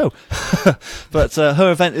way to go. But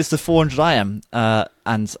her event is the 400 IM,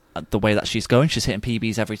 and the way that she's going, she's hitting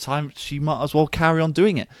PBs every time. She might as well carry on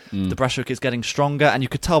doing it. The breaststroke is getting stronger, and you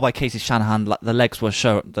could tell by Katie Shanahan the legs were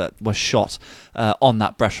shot on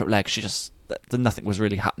that breaststroke leg. Nothing was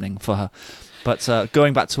really happening for her. But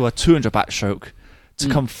going back to her 200 backstroke, to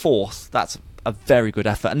come 4th, that's a very good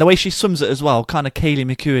effort. And the way she swims it as well, kind of Kaylee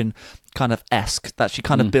McEwen kind of esque, that she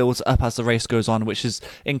kind of builds up as the race goes on, which is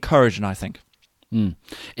encouraging, I think.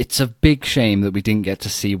 It's a big shame that we didn't get to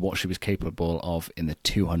see what she was capable of in the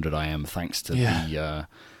 200 IM, thanks to the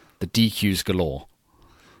DQs galore.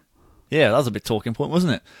 Yeah, that was a big talking point,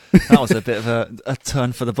 wasn't it? That was a bit of a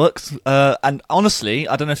turn for the books. And honestly,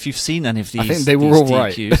 I don't know if you've seen any of these. I think they were all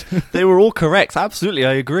DQs. right. They were all correct. Absolutely,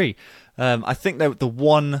 I agree. I think the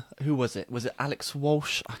one, who was it? Was it Alex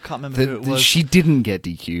Walsh? I can't remember who it was. She didn't get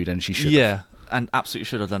DQ'd, and she should have. Yeah, and absolutely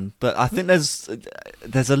should have done. But I think there's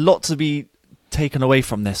a lot to be taken away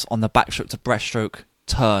from this on the backstroke to breaststroke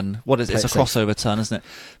turn. What is it? It's a crossover turn, isn't it?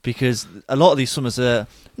 Because a lot of these swimmers are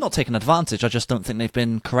not taking advantage. I just don't think they've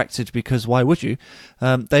been corrected, because why would you?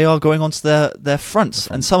 They are going onto their fronts.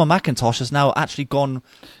 And Summer McIntosh has now actually gone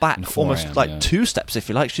back almost like 2 steps, if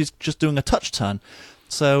you like. She's just doing a touch turn.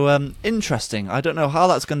 So interesting. I don't know how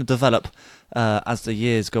that's going to develop as the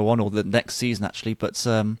years go on, or the next season actually. But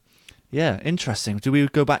yeah, interesting. Do we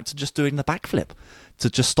go back to just doing the backflip to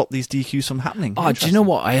just stop these DQs from happening? Oh, do you know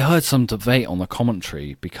what? I heard some debate on the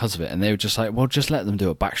commentary because of it, and they were just like, well, just let them do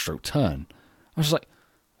a backstroke turn. I was like,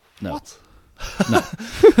 no. What? No.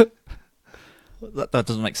 That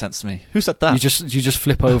doesn't make sense to me. Who said that? You just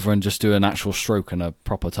flip over and just do an actual stroke and a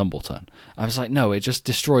proper tumble turn. I was like, no, it just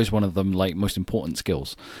destroys one of the most important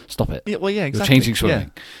skills. Stop it. Yeah, well, yeah, exactly. You're changing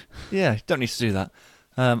swimming. Yeah, you don't need to do that.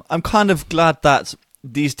 I'm kind of glad that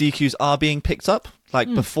these DQs are being picked up.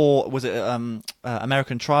 Like before, was it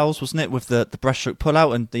American trials, wasn't it, with the breaststroke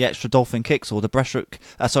pullout and the extra dolphin kicks, or the breaststroke,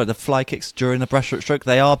 the fly kicks during the breaststroke stroke?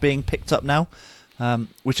 They are being picked up now,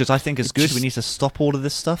 which is, I think, is good. We need to stop all of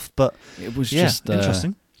this stuff, but it was just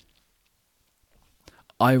interesting.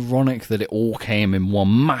 Ironic that it all came in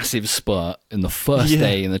one massive spurt in the first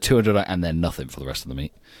day in the 200, and then nothing for the rest of the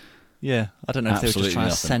meet. Yeah, I don't know if they were just trying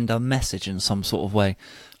to send a message in some sort of way.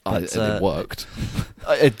 But, it worked.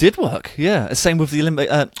 It did work, yeah. Same with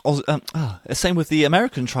the same with the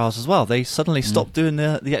American trials as well. They suddenly stopped doing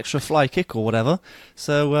the extra fly kick or whatever.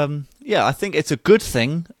 So yeah, I think it's a good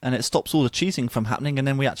thing, and it stops all the cheating from happening. And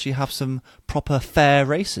then we actually have some proper fair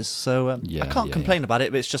races. So I can't complain about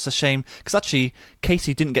it. But it's just a shame, because actually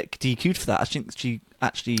Katie didn't get DQ'd for that. I think she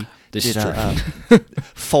actually did a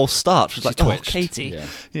false start. She was like, twitched. Oh, Katie.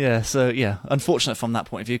 Yeah, so yeah, unfortunate from that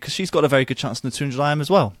point of view, because she's got a very good chance in the 200 IM as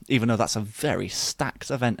well, even though that's a very stacked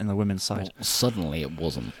event in the women's side. Well, suddenly it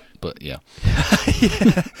wasn't, but yeah.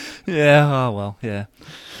 Yeah, oh well, yeah.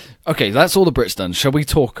 Okay, that's all the Brits done. Shall we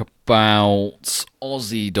talk about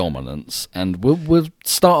Aussie dominance? And we'll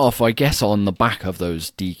start off, I guess, on the back of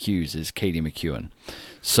those DQs is Katie McEwen.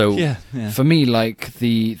 So for me, like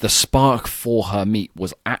the spark for her meet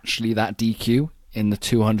was actually that DQ in the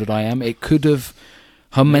 200 IM. It could have,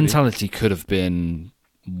 her mentality could have been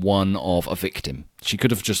one of a victim. She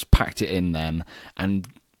could have just packed it in then, and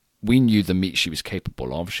we knew the meet she was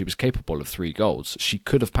capable of. She was capable of 3 golds. She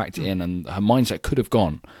could have packed it in, and her mindset could have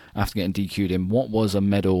gone after getting DQ'd in what was a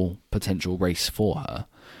medal potential race for her.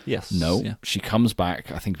 Yes. No, she comes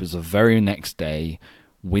back, I think it was the very next day,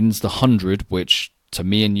 wins the 100, which to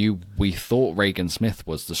me and you, we thought Regan Smith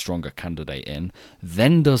was the stronger candidate in,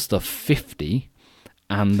 then does the 50,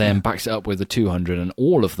 and then backs it up with the 200, and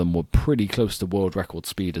all of them were pretty close to world record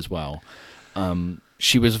speed as well.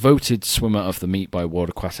 She was voted swimmer of the meet by World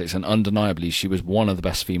Aquatics, and undeniably she was one of the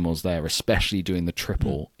best females there, especially doing the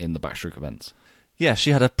triple in the backstroke events. Yeah,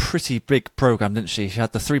 she had a pretty big program, didn't she? She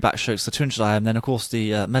had the 3 backstrokes, the 200 IM, and then of course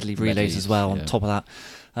the medley relays as well on top of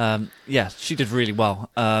that. Yeah, she did really well.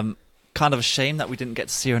 Kind of a shame that we didn't get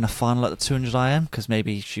to see her in a final at the 200 IM, because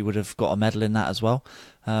maybe she would have got a medal in that as well.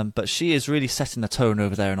 But she is really setting the tone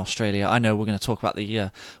over there in Australia. I know we're going to talk about the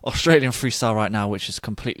Australian freestyle right now, which has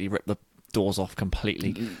completely ripped the doors off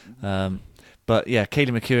completely. But yeah, Kaylee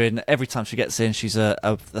McEwen, every time she gets in, she's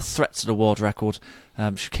a threat to the world record.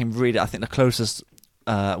 She came really, I think the closest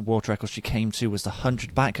world record she came to was the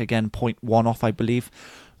 100 back, again 0.1 off, I believe.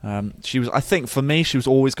 She was, I think for me, she was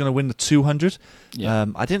always going to win the 200.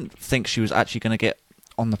 I didn't think she was actually going to get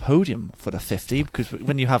on the podium for the 50, because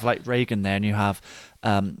when you have like Regan there and you have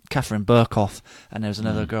Catherine Burkhoff, and there's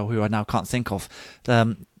another girl who I now can't think of,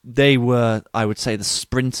 they were, I would say, the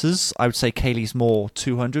sprinters. I would say Kaylee's more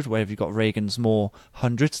 200, where you've got Regan's more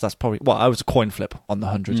 100. So that's probably, well, I was a coin flip on the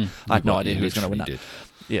 100. I had no idea who was going to win that.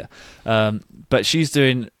 Yeah. But she's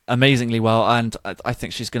doing amazingly well, and I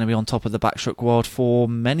think she's going to be on top of the backstroke world for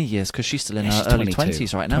many years, because she's still in her early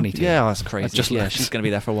 20s right now. 22. Yeah, that's crazy. She's going to be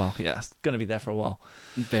there for a while. Yeah, it's going to be there for a while.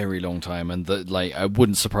 Very long time, and it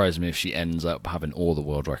wouldn't surprise me if she ends up having all the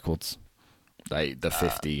world records, like the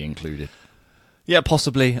 50 included. Yeah,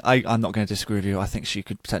 possibly. I'm not going to disagree with you. I think she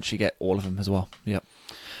could potentially get all of them as well. Yep.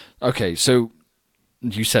 Okay, so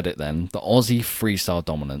you said it then. The Aussie freestyle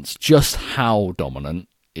dominance. Just how dominant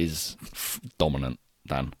is dominant,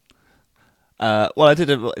 Dan? Well,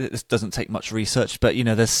 it doesn't take much research, but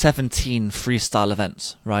there's 17 freestyle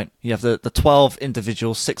events, right? You have the 12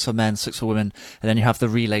 individuals, 6 for men, 6 for women, and then you have the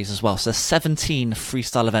relays as well. So there's 17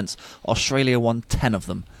 freestyle events. Australia won 10 of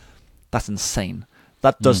them. That's insane.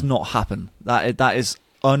 That does not happen. That is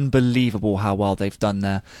unbelievable how well they've done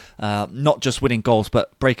there. Not just winning goals,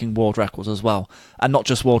 but breaking world records as well. And not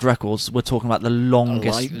just world records. We're talking about the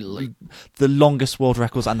longest world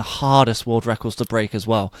records and the hardest world records to break as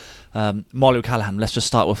well. Molly O'Callaghan, let's just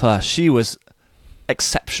start with her. She was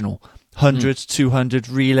exceptional. 100, 200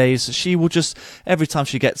 relays. She will just, every time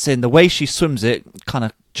she gets in, the way she swims it, kind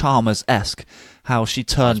of Chalmers-esque, how she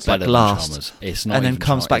turns back last It's not and then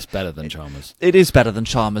comes back. It's better than Chalmers. It is better than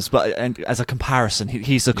Chalmers, but as a comparison,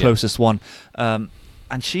 he's the closest one. And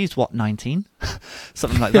she's, 19?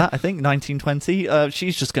 Something like that, I think, 19, 20.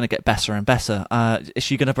 She's just going to get better and better. Is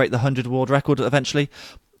she going to break the 100 world record eventually?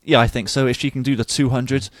 Yeah, I think so. If she can do the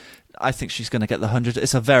 200, I think she's going to get the 100.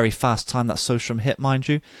 It's a very fast time that Sostrom hit, mind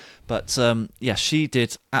you. But, she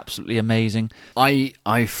did absolutely amazing.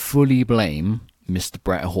 I fully blame Mr.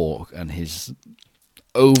 Brett Hawke and his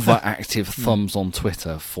overactive thumbs on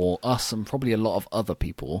Twitter for us and probably a lot of other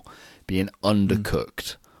people being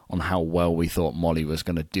undercooked on how well we thought Molly was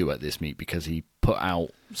going to do at this meet, because he put out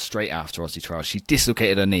straight after Aussie Trials, she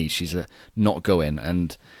dislocated her knee, she's not going,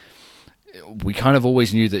 and we kind of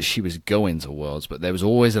always knew that she was going to Worlds, but there was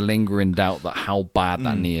always a lingering doubt that how bad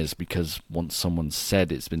that knee is, because once someone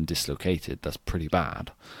said it's been dislocated, that's pretty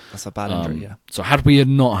bad. That's a bad injury, yeah. So had we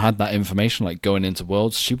not had that information, like going into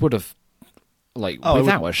Worlds, she would have,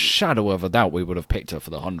 without a shadow of a doubt, we would have picked her for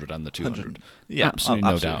the 100 and the 200. Yeah, absolutely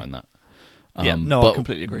no doubt in that. I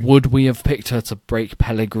completely agree. Would we have picked her to break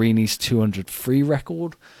Pellegrini's 200 free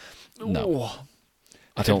record? No. Ooh.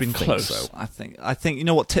 I don't think close. so. I think you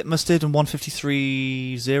know what Titmus did in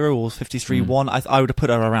 153.0 or 53.1. I would have put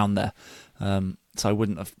her around there. So I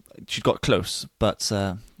wouldn't have. She got close, but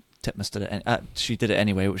Titmus did it. She did it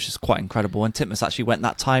anyway, which is quite incredible. And Titmus actually went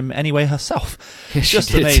that time anyway herself. Yes,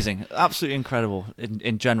 just amazing, absolutely incredible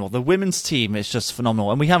in general. The women's team is just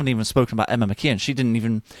phenomenal, and we haven't even spoken about Emma McKeon. She didn't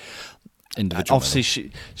even. Individual obviously,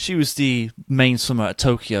 medal. she was the main swimmer at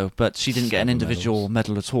Tokyo, but she didn't get an individual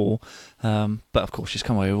medal at all. But of course, she's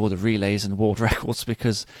come away with all the relays and world records,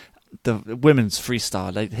 because the women's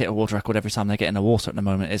freestyle, they hit a world record every time they get in the water at the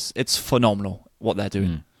moment. It's phenomenal what they're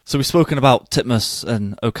doing. So we've spoken about Titmus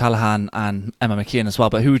and O'Callaghan and Emma McKeon as well,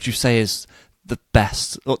 but who would you say is the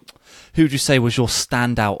best? Or who would you say was your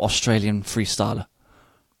standout Australian freestyler?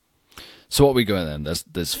 So what are we going then?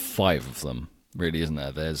 There's 5 of them, really, isn't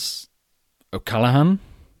there? There's O'Callaghan,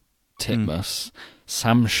 Titmus,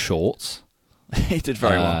 Sam Short. He did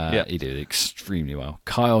very well. Yeah, he did extremely well.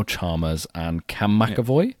 Kyle Chalmers and Cam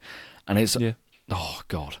McAvoy. And it's oh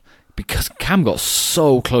god, because Cam got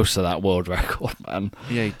so close to that world record, man.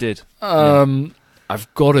 Yeah, he did.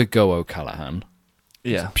 I've got to go O'Callaghan.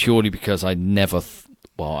 Yeah, purely because I never.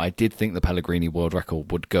 I did think the Pellegrini world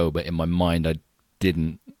record would go, but in my mind, I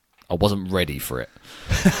didn't. I wasn't ready for it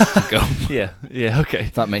to go. Yeah, okay.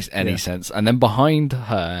 If that makes any sense. And then behind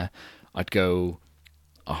her, I'd go...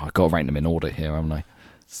 I've got to rank them in order here, haven't I?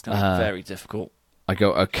 It's going to be very difficult. I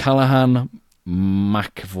go O'Callaghan,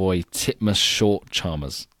 McAvoy, Titmus, Short,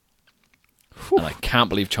 Chalmers. Whew. And I can't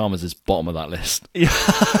believe Chalmers is bottom of that list. Yeah,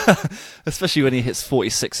 especially when he hits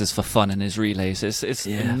 46s for fun in his relays. It's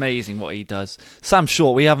amazing what he does. Sam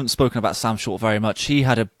Short, we haven't spoken about Sam Short very much. He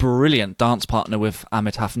had a brilliant dance partner with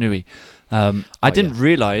Ahmed Hafnoui. I didn't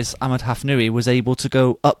realise Ahmed Hafnoui was able to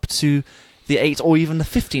go up to the 8 or even the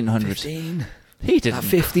 1500. 15. He did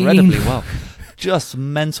incredibly well. Just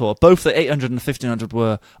mentor. Both the 800 and the 1500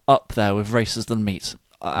 were up there with races than meet.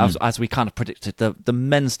 As we kind of predicted, the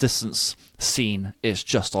men's distance scene is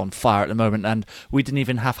just on fire at the moment, and we didn't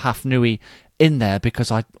even have Hafnoui in there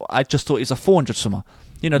because I just thought he's a 400 swimmer.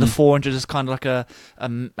 You know, the 400 is kind of like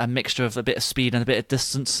a mixture of a bit of speed and a bit of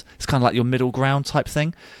distance. It's kind of like your middle ground type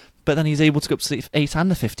thing. But then he's able to go up to the 8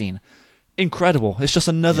 and the 15. Incredible. It's just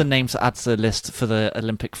another name to add to the list for the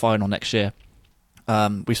Olympic final next year.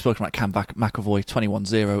 We've spoken about Cam McAvoy.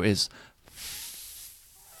 21.0 is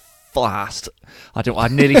fast. I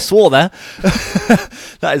nearly swore there.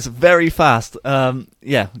 That is very fast.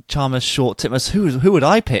 Chalmers, Short, Titmus. Who would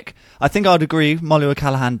I pick? I think I'd agree Molly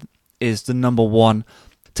O'Callaghan is the number one.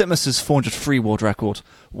 Titmus's 400 free world record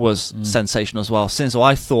was sensational as well. Since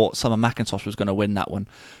I thought Summer McIntosh was going to win that one.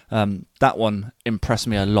 That one impressed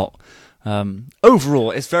me a lot.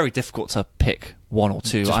 Overall, it's very difficult to pick one or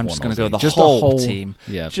two. I'm just going to go the whole team.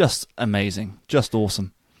 Yeah. Just amazing. Just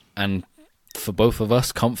awesome. And for both of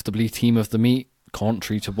us, comfortably team of the meet,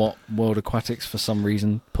 contrary to what World Aquatics for some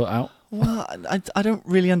reason put out. Well, I don't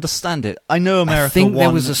really understand it. I know America I think won.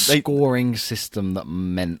 there was a scoring system that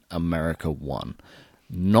meant America won.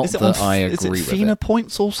 Not Is it that I agree is it with FINA it.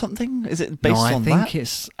 points or something? Is it based No, on that?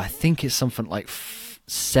 I think it's something like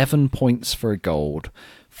 7 points for a gold,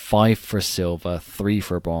 5 for a silver, 3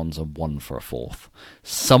 for a bronze, and 1 for a fourth.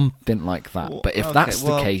 Something like that. But if that's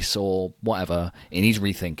the case or whatever, it needs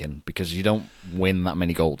rethinking, because you don't win that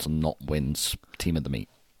many golds and not win team of the meet.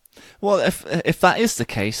 Well, if that is the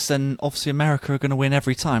case, then obviously America are going to win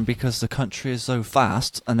every time because the country is so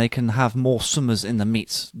fast and they can have more swimmers in the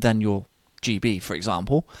meets than your GB, for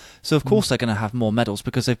example. So of course they're going to have more medals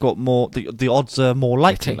because they've got more. The odds are more They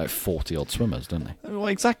likely. take like 40 odd swimmers, don't they? Well,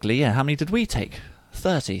 exactly. Yeah. How many did we take?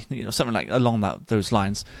 30, something like along those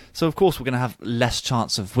lines. So of course we're going to have less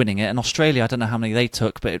chance of winning it. And Australia, I don't know how many they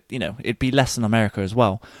took, but it'd be less than America as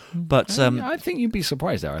well. But I think you'd be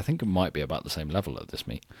surprised there. I think it might be about the same level at this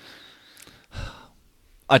meet.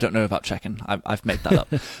 I don't know about checking. I've made that up.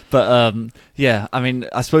 But yeah, I mean,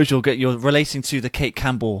 I suppose you're relating to the Kate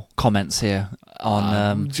Campbell comments here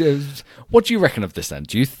on. What do you reckon of this then?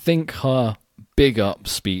 Do you think her big up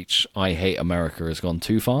speech, "I hate America," has gone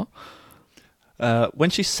too far? When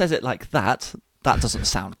she says it like that doesn't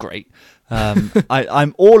sound great.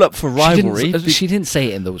 I'm all up for rivalry. She didn't say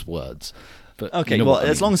it in those words. But okay, you know well, what I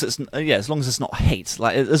mean. as long as it's not hate,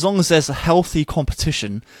 like as long as there's a healthy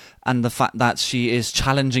competition, and the fact that she is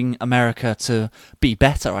challenging America to be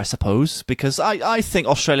better, I suppose, because I think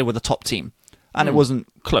Australia were the top team, and it wasn't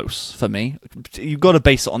close for me. You've got to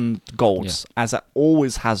base it on golds, as it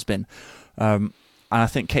always has been. And I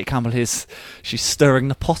think Kate Campbell she's stirring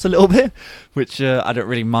the pot a little bit, which I don't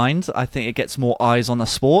really mind. I think it gets more eyes on the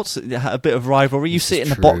sport, a bit of rivalry. You see it in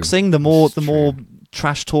the boxing. The more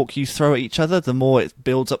trash talk you throw at each other, the more it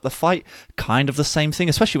builds up the fight. Kind of the same thing,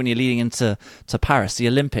 especially when you're leading into Paris, the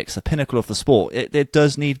Olympics, the pinnacle of the sport. It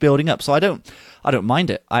does need building up. So I don't mind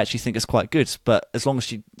it. I actually think it's quite good. But as long as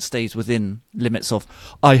she stays within limits of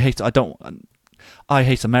I hate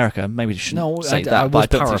America. Maybe you shouldn't say that,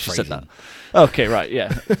 but I don't think she said that. Okay, right,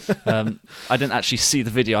 yeah. I didn't actually see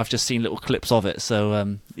the video. I've just seen little clips of it.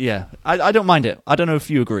 So, yeah, I don't mind it. I don't know if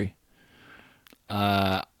you agree.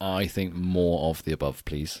 I think more of the above,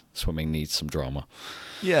 please. Swimming needs some drama.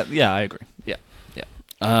 Yeah, I agree. Yeah.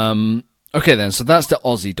 Okay, then. So that's the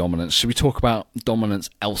Aussie dominance. Should we talk about dominance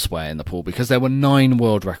elsewhere in the pool? Because there were 9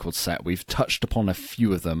 world records set. We've touched upon a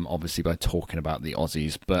few of them, obviously, by talking about the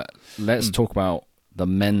Aussies. But let's talk about the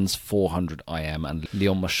men's 400 IM and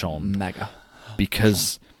Leon Marchand. Mega.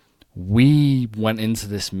 Because we went into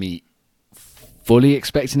this meet fully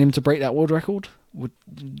expecting him to break that world record.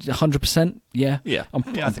 100%? Yeah? Yeah. I'm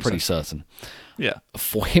pretty so. certain. Yeah.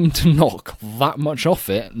 For him to knock that much off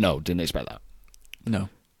it, no, didn't expect that. No.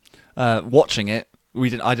 Watching it,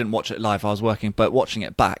 I didn't watch it live, I was working, but watching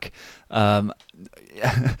it back, when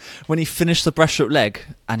he finished the breaststroke leg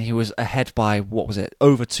and he was ahead by, what was it,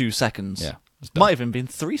 over 2 seconds. Yeah. Might have even been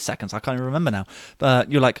 3 seconds, I can't even remember now.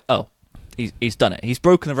 But you're like, oh, he's done it. He's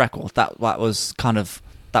broken the record. That was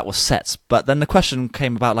set. But then the question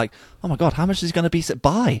came about like, oh my God, how much is he going to beat it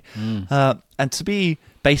by? And to be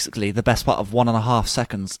basically the best part of 1.5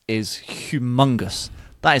 seconds is humongous.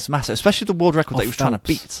 That is massive, especially the world record that he was trying to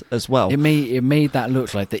beat as well. It made that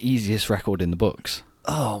look like the easiest record in the books.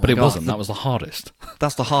 Oh, but it God. wasn't. That was the hardest.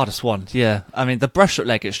 That's the hardest one, yeah. I mean, the breaststroke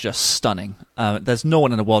leg is just stunning. There's no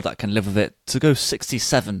one in the world that can live with it. To go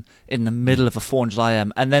 67 in the middle of a 400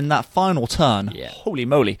 IM, and then that final turn, holy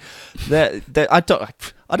moly. I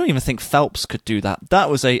don't even think Phelps could do that. That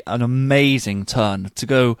was an amazing turn. To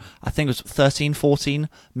go, I think it was 13, 14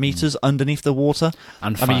 metres underneath the water.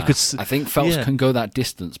 And fast. I think Phelps can go that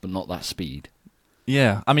distance, but not that speed.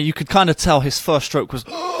 Yeah, I mean, you could kind of tell his first stroke was,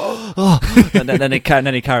 and then he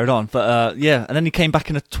carried on. But yeah, and then he came back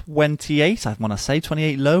in a 28. I want to say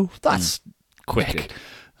 28 low. That's quick.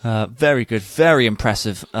 Very good, very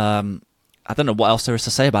impressive. I don't know what else there is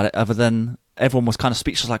to say about it other than everyone was kind of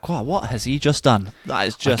speechless, like, wow, what has he just done? That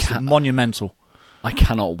is just monumental. I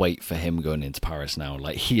cannot wait for him going into Paris now.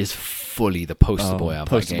 Like, he is fully the poster boy of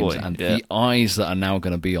that games, and the eyes that are now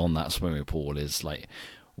going to be on that swimming pool is like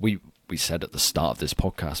we said at the start of this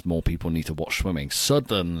podcast, more people need to watch swimming.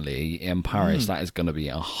 Suddenly in Paris, that is going to be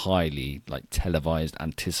a highly televised,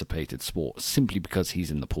 anticipated sport simply because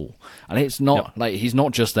he's in the pool. And it's not he's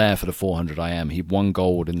not just there for the 400 IM. He won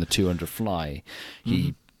gold in the 200 fly.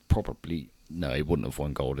 He probably he wouldn't have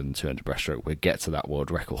won gold in the 200 breaststroke. We'll get to that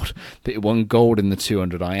world record, but he won gold in the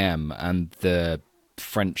 200 IM, and the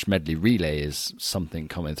French medley relay is something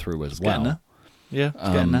coming through as well. Yeah, it's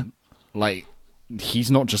getting there.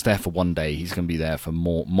 he's not just there for one day. He's going to be there for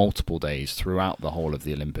multiple days throughout the whole of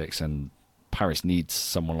the Olympics. And Paris needs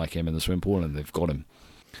someone like him in the swimming pool, and they've got him.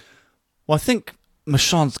 Well, I think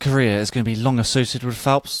Michaud's career is going to be long associated with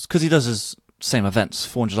Phelps because he does his same events: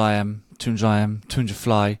 400 IM, 200 IM, 200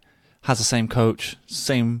 fly. Has the same coach,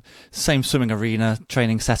 same swimming arena,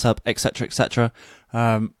 training setup, etc., etc.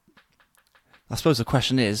 I suppose the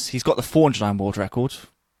question is, he's got the 400 IM world record.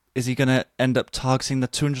 Is he going to end up targeting the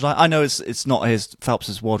 200 IM? I know it's not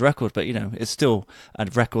Phelps's world record, but it's still a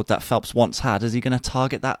record that Phelps once had. Is he going to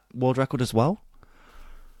target that world record as well?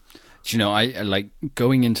 Do you know, I like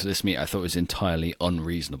going into this meet, I thought it was entirely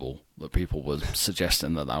unreasonable that people were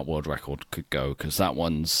suggesting that world record could go, because that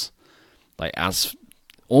one's like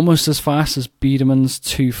almost as fast as Biedermann's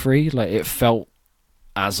 2-3. Like, it felt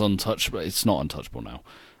as untouchable. It's not untouchable now.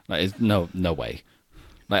 Like, no way.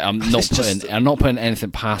 Like, I'm not putting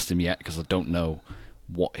anything past him yet, because I don't know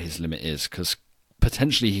what his limit is, because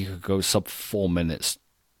potentially he could go sub 4 minutes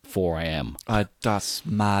 4 a.m. That's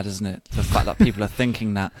mad, isn't it? The fact that people are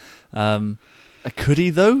thinking that. Could he,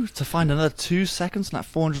 though, to find another 2 seconds in that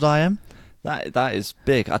 400 IM? That is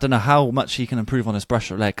big. I don't know how much he can improve on his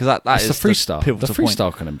breaststroke leg, because that is the freestyle. The freestyle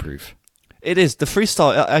point. Can improve. It is the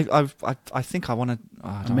freestyle. I think I want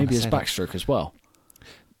to. Maybe his backstroke as well.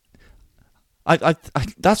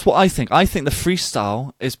 That's what I think. I think the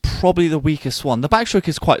freestyle is probably the weakest one. The backstroke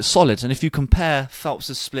is quite solid, and if you compare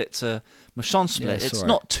Phelps' split to Michaud's split, it's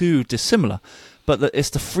not too dissimilar. But it's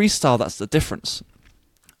the freestyle that's the difference.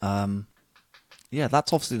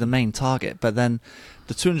 That's obviously the main target. But then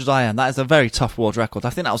the 200 IM, that is a very tough world record. I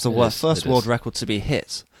think that was the first world record to be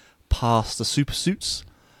hit past the super suits.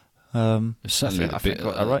 Certainly, I think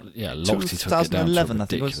got that right. Yeah, Lochte took it down to a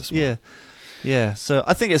ridiculous one. Yeah. So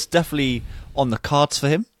I think it's definitely on the cards for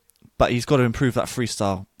him, but he's got to improve that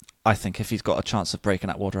freestyle, I think, if he's got a chance of breaking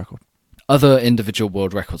that world record. Other individual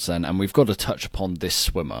world records then, and we've got to touch upon this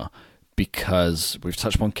swimmer, because we've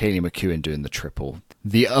touched upon Kaylee McEwen doing the triple.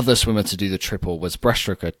 The other swimmer to do the triple was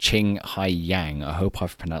breaststroker Ching Hai Yang. I hope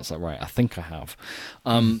I've pronounced that right. I think I have.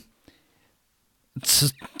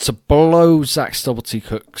 To blow Zach Stubblety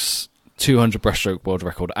Cook's 200 breaststroke world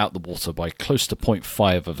record out the water by close to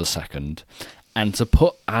 0.5 of a second, and to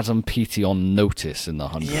put Adam Peaty on notice in the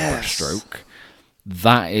 100 breaststroke,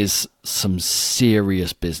 that is some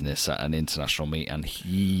serious business at an international meet, and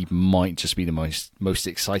he might just be the most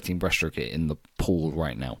exciting breaststroker in the pool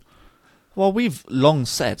right now. Well, we've long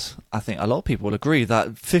said, I think a lot of people will agree,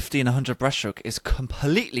 that 50 and 100 breaststroke is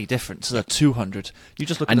completely different to the 200. You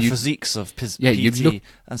just look at the physiques of Peaty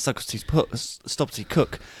and Stubblety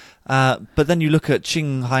Cook. But then you look at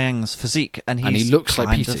Ching Hai-Yang's physique, and he looks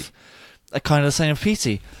like Peaty. Kind of the same as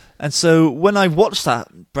Peaty. And so when I watched that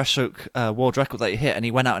breaststroke world record that he hit, and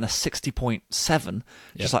he went out in a 60.7,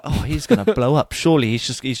 just like, oh, he's going to blow up. Surely he's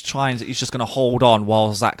just going to hold on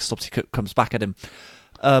while Zach Stubblety Cook comes back at him.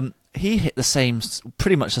 He hit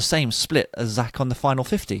pretty much the same split as Zach on the final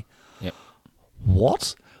 50. Yep.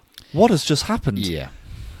 What has just happened? Yeah.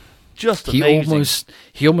 Just amazing.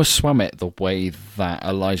 He almost swam it the way that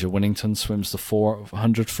Elijah Winnington swims the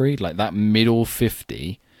 400 free, like that middle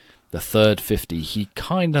 50, the third 50. He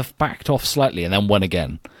kind of backed off slightly and then won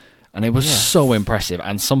again, and it was so impressive,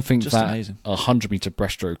 and something just that amazing. A 100-meter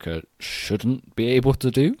breaststroker shouldn't be able to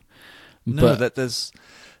do. No, that there's.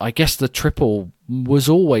 I guess the triple was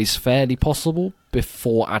always fairly possible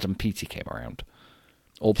before Adam Peaty came around.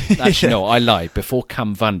 Or actually, no, I lied. Before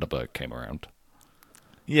Cam Vanderberg came around.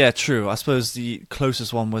 Yeah, true. I suppose the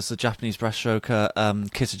closest one was the Japanese breaststroker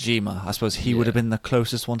Kitajima. I suppose he would have been the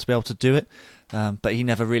closest one to be able to do it, but he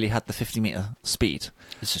never really had the 50-meter speed.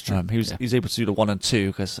 This is true. He was able to do the 1 and 2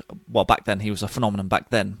 because, back then he was a phenomenon back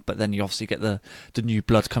then. But then you obviously get the new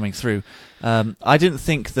blood coming through. I didn't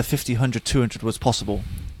think the 50, 100, 200 was possible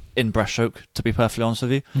in breaststroke, to be perfectly honest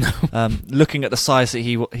with you. Looking at the size that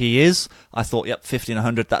he is, I thought, 50 and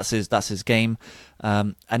 100, that's his game.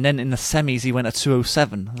 And then in the semis, he went at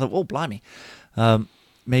 207. I thought, oh, blimey.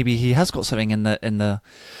 Maybe he has got something in the.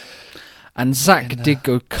 And Zach did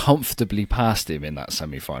go comfortably past him in that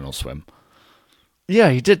semi-final swim. Yeah,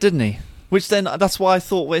 he did, didn't he? Which then, that's why I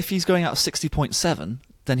thought, well, if he's going out 60.7,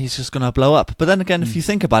 then he's just going to blow up. But then again, if you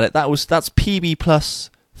think about it, that's PB plus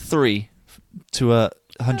 3 to a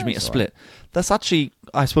 100-meter split. Right. That's actually,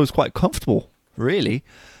 I suppose, quite comfortable, really.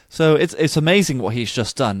 So it's amazing what he's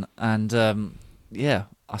just done. And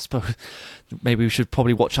I suppose maybe we should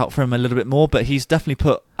probably watch out for him a little bit more, but he's definitely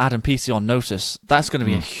put Adam Peaty on notice. That's going to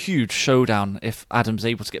be a huge showdown if Adam's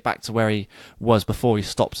able to get back to where he was before he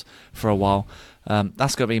stopped for a while.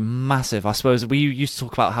 That's going to be massive. I suppose we used to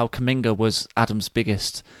talk about how Kaminga was Adam's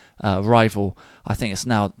biggest rival. I think it's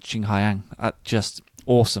now Qinghaiang. Just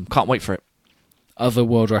awesome. Can't wait for it. Other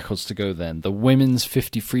world records to go then. The women's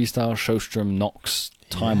 50 freestyle, Sjostrom knocks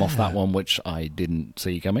time off that one, which I didn't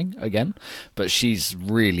see coming again. But she's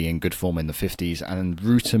really in good form in the 50s. And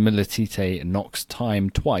Ruta Militite knocks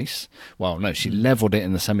time twice. Well, no, she leveled it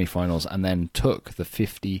in the semi-finals and then took the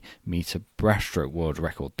 50-meter breaststroke world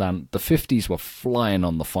record. Dan, the 50s were flying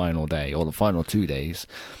on the final day, or the final 2 days.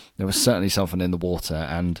 There was certainly something in the water.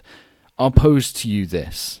 And I'll pose to you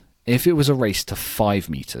this. If it was a race to 5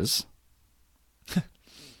 meters...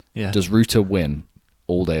 Yeah. Does Ruta win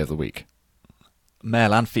all day of the week?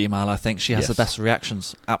 Male and female, I think. She has the best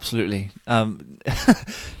reactions. Absolutely.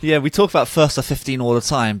 Yeah, we talk about first to 15 all the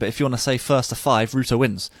time, but if you want to say first to 5, Ruta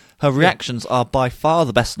wins. Her reactions are by far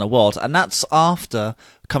the best in the world, and that's after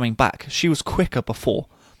coming back. She was quicker before.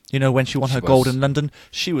 You know, when she won her gold in London,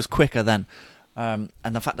 she was quicker then. And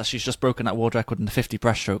the fact that she's just broken that world record in the 50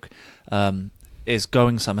 breaststroke is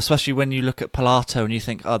going some, especially when you look at Pilato and you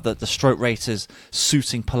think, oh, the stroke rate is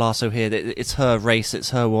suiting Pilato here. It's her race, it's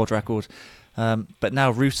her world record. But now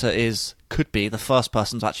Ruta could be the first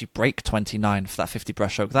person to actually break 29 for that 50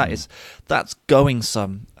 breaststroke. That's going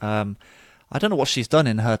some. I don't know what she's done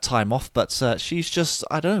in her time off, but she's just,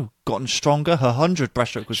 I don't know, gotten stronger. Her 100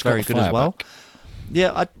 breaststroke was very good as well. Back.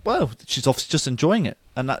 Yeah, she's obviously just enjoying it,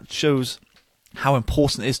 and that shows how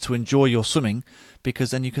important it is to enjoy your swimming,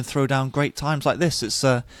 because then you can throw down great times like this.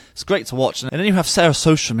 It's great to watch. And then you have Sarah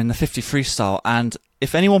Sjostrom in the 50 freestyle, and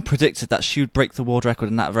if anyone predicted that she would break the world record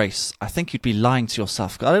in that race, I think you'd be lying to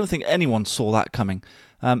yourself. I don't think anyone saw that coming.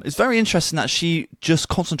 It's very interesting that she just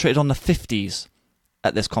concentrated on the 50s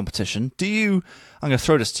at this competition. I'm going to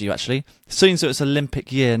throw this to you, actually. Seeing as it's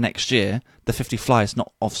Olympic year next year, the 50 fly is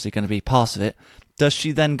not obviously going to be part of it. Does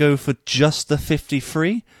she then go for just the 50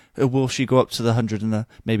 free, or will she go up to the 100 and the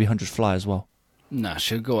maybe 100 fly as well? Nah,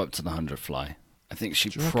 she'll go up to the 100 fly. I think she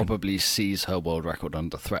probably sees her world record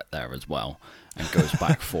under threat there as well and goes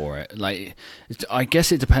back for it. Like, I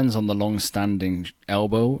guess it depends on the long-standing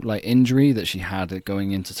elbow injury that she had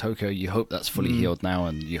going into Tokyo. You hope that's fully healed now,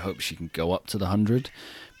 and you hope she can go up to the 100.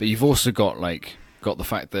 But you've also got the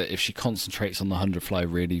fact that if she concentrates on the 100 fly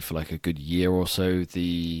really for a good year or so,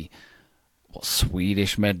 the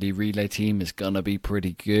Swedish medley relay team is gonna be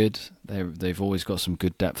pretty good. They've always got some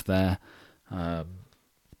good depth there.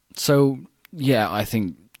 So yeah, I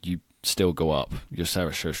think you still go up. You're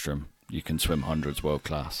Sarah Sjostrom. You can swim hundreds, world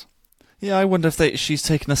class. Yeah, I wonder if she's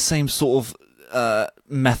taken the same sort of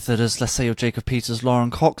method as, let's say, your Jacob Peters,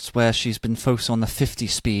 Lauren Cox, where she's been focusing on the 50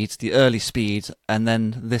 speed, the early speed, and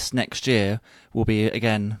then this next year will be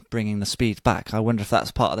again bringing the speed back. I wonder if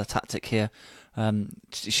that's part of the tactic here.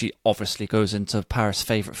 She obviously goes into Paris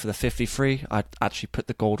favourite for the 53. I'd actually put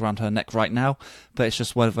the gold around her neck right now, but it's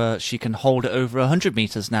just whether she can hold it over 100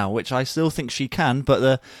 metres now, which I still think she can,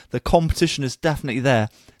 but the competition is definitely there,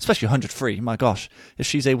 especially 100 free. My gosh, if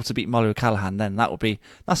she's able to beat Molly O'Callaghan, then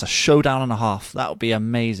that's a showdown and a half. That would be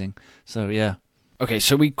amazing. So yeah. Okay,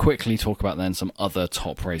 so we quickly talk about then some other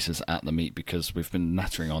top races at the meet, because we've been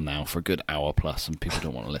nattering on now for a good hour plus and people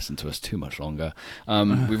don't want to listen to us too much longer.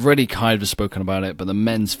 We've already kind of spoken about it, but the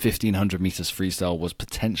men's 1500 meters freestyle was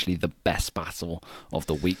potentially the best battle of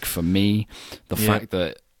the week for me. The fact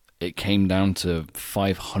that it came down to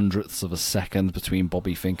 500ths of a second between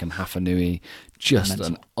Bobby Fink and Hafanui, just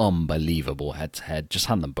an unbelievable head-to-head. Just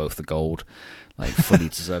hand them both the gold. Fully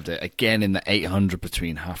deserved it. Again, in the 800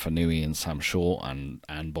 between Hafanui and Sam Short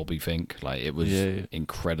and Bobby Fink, it was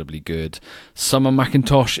incredibly good. Summer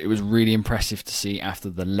McIntosh, it was really impressive to see after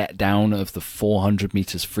the letdown of the 400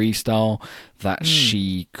 meters freestyle that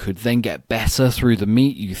she could then get better through the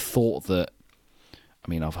meet. You thought that,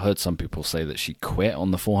 I've heard some people say that she quit on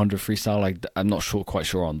the 400 freestyle. I'm not quite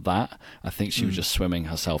sure on that. I think she was just swimming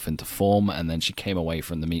herself into form, and then she came away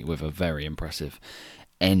from the meet with a very impressive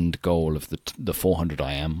end goal of the 400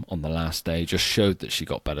 IM on the last day. Just showed that she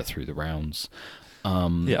got better through the rounds.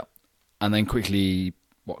 And then quickly,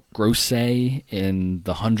 Grosset in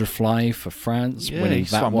the 100 fly for France, winning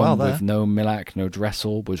that one with no Milak, no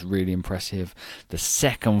Dressel, was really impressive. The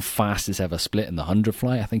second fastest ever split in the 100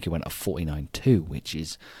 fly, I think it went at 49.2, which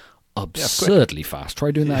is absurdly fast.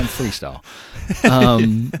 Try doing that in freestyle.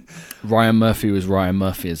 Ryan Murphy was Ryan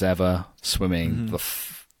Murphy as ever, swimming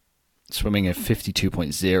swimming a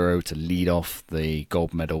 52.0 to lead off the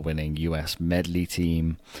gold medal winning US medley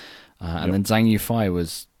team. And then Zhang Yufei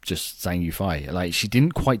was just Zhang Yufei. She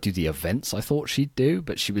didn't quite do the events I thought she'd do,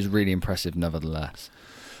 but she was really impressive nevertheless.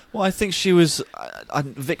 Well, I think she was...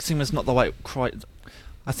 victim is not the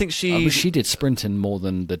I think but she did sprinting more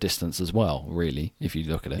than the distance as well, really, if you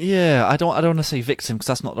look at it. Yeah, I don't want to say victim because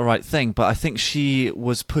that's not the right thing, but I think she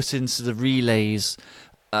was put into the relays.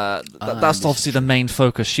 That's obviously the main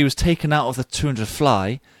focus. She was taken out of the 200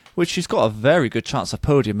 fly, which she's got a very good chance of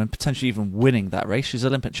podium and potentially even winning that race. She's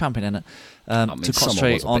Olympic champion in it. To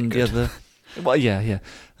concentrate on the other. Well, yeah.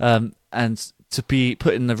 And to be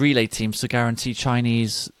put in the relay teams to guarantee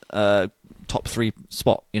Chinese top 3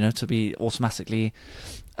 spot, to be automatically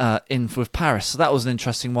in with Paris. So that was an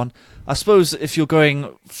interesting one. I suppose if you're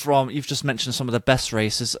going from, you've just mentioned some of the best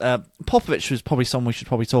races. Popovich was probably someone we should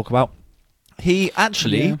probably talk about. He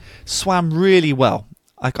actually swam really well.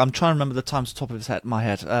 I'm trying to remember the times off the top of my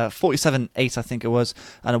head. 47.8, I think it was,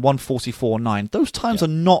 and a 1:44.9. Those times are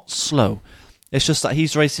not slow. It's just that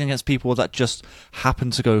he's racing against people that just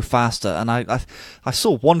happen to go faster. And I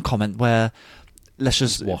saw one comment where, let's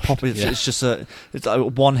just it's just it's a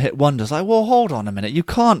one-hit wonder. It's like, well, hold on a minute. You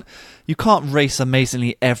can't race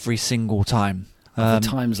amazingly every single time. The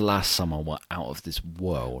times last summer were out of this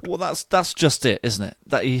world. Well, that's just it, isn't it?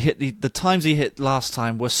 That he hit the times he hit last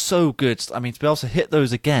time were so good. I mean, to be able to hit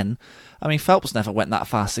those again. I mean, Phelps never went that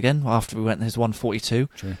fast again after we went his 1:42.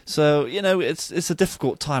 True. So it's a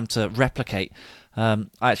difficult time to replicate. I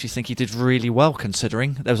actually think he did really well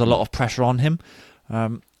considering there was a lot of pressure on him.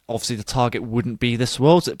 Obviously, the target wouldn't be this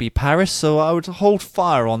Worlds, it'd be Paris, so I would hold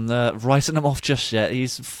fire on writing him off just yet.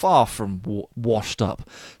 He's far from washed up.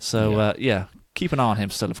 So, keep an eye on him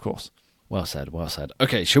still, of course. Well said, well said.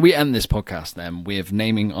 Okay, shall we end this podcast then with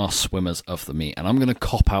naming our swimmers of the meet? And I'm going to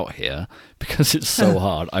cop out here because it's so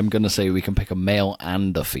hard. I'm going to say we can pick a male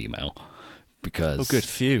and a female because... Oh, good.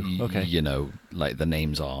 Phew. Okay. The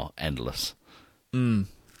names are endless.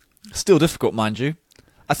 Still difficult, mind you.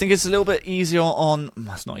 I think it's a little bit easier on...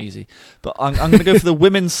 That's not easy. But I'm going to go for the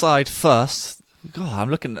women's side first. God, I'm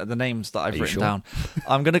looking at the names that I've written down.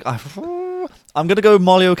 I'm going to go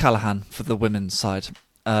Molly O'Callaghan for the women's side.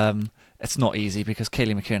 It's not easy because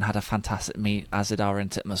Kaylee McKeown had a fantastic meet, as did Aaron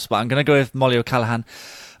Titmus. But I'm going to go with Molly O'Callaghan.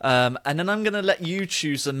 And then I'm going to let you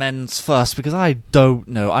choose the men's first because I don't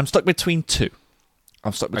know. I'm stuck between two.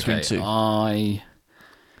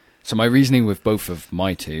 So my reasoning with both of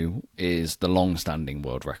my two is the long-standing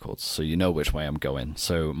world records. So you know which way I'm going.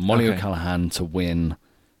 So Molly O'Callaghan to win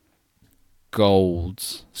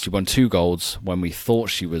golds. She won 2 golds when we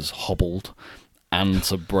thought she was hobbled, and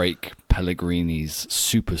to break Pellegrini's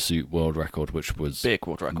supersuit world record, which was big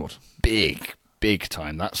world record, big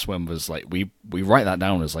time. That swim was like we write that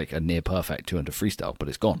down as like a near perfect 200 freestyle, but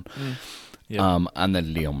it's gone. And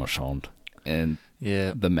then Leon Marchand in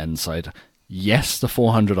the men's side. Yes, the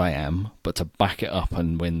 400 I am, but to back it up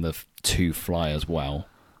and win the 2 fly as well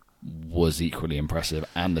was equally impressive,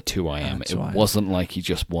 and the 2 I am. It wasn't like he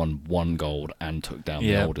just won 1 gold and took down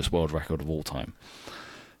the oldest world record of all time.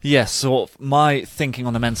 Yes, so my thinking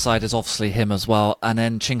on the men's side is obviously him as well, and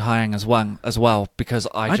then Ching Hyang as well, because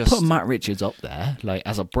I'd put Matt Richards up there. Like,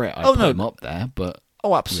 as a Brit, I'd put him up there, but...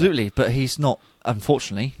 Oh, absolutely, but he's not,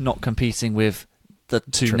 unfortunately, not competing with the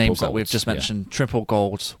 2 triple names golds, that we've just mentioned, triple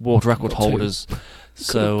golds, world record holders.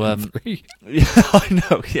 So, yeah, I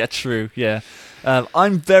know, yeah, true, yeah.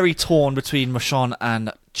 I'm very torn between Marchand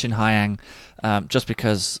and Chin Hyang, just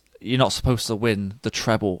because you're not supposed to win the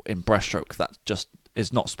treble in breaststroke. That just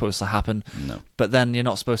is not supposed to happen. No. But then you're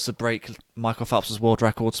not supposed to break Michael Phelps' world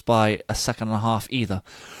records by a second and a half either.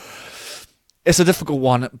 It's a difficult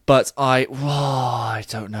one, but I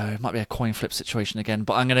don't know. It might be a coin flip situation again,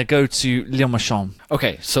 but I'm going to go to Leon Marchand.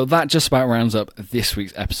 Okay, so that just about rounds up this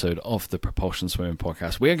week's episode of the Propulsion Swimming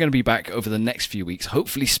Podcast. We are going to be back over the next few weeks,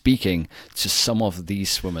 hopefully speaking to some of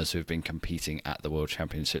these swimmers who have been competing at the World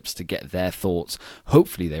Championships to get their thoughts.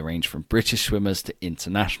 Hopefully they range from British swimmers to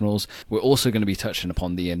internationals. We're also going to be touching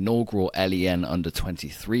upon the inaugural LEN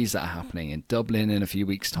under-23s that are happening in Dublin in a few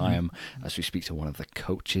weeks' time as we speak to one of the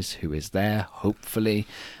coaches who is there, hopefully.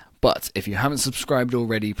 But if you haven't subscribed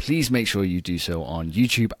already, please make sure you do so on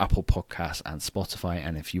YouTube, Apple Podcasts, and Spotify.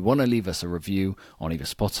 And if you want to leave us a review on either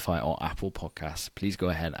Spotify or Apple Podcasts, please go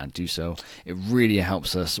ahead and do so. It really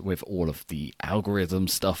helps us with all of the algorithm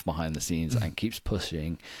stuff behind the scenes and keeps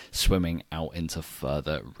pushing swimming out into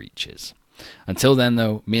further reaches. Until then,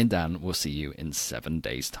 though, me and Dan will see you in 7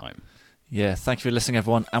 days' time. Yeah, thank you for listening,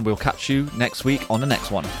 everyone, and we'll catch you next week on the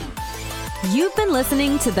next one. You've been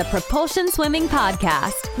listening to the Propulsion Swimming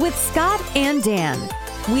Podcast with Scott and Dan.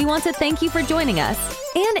 We want to thank you for joining us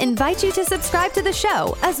and invite you to subscribe to the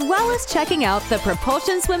show, as well as checking out the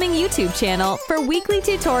Propulsion Swimming YouTube channel for weekly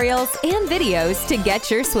tutorials and videos to get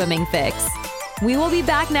your swimming fix. We will be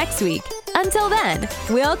back next week. Until then,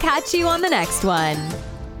 we'll catch you on the next one.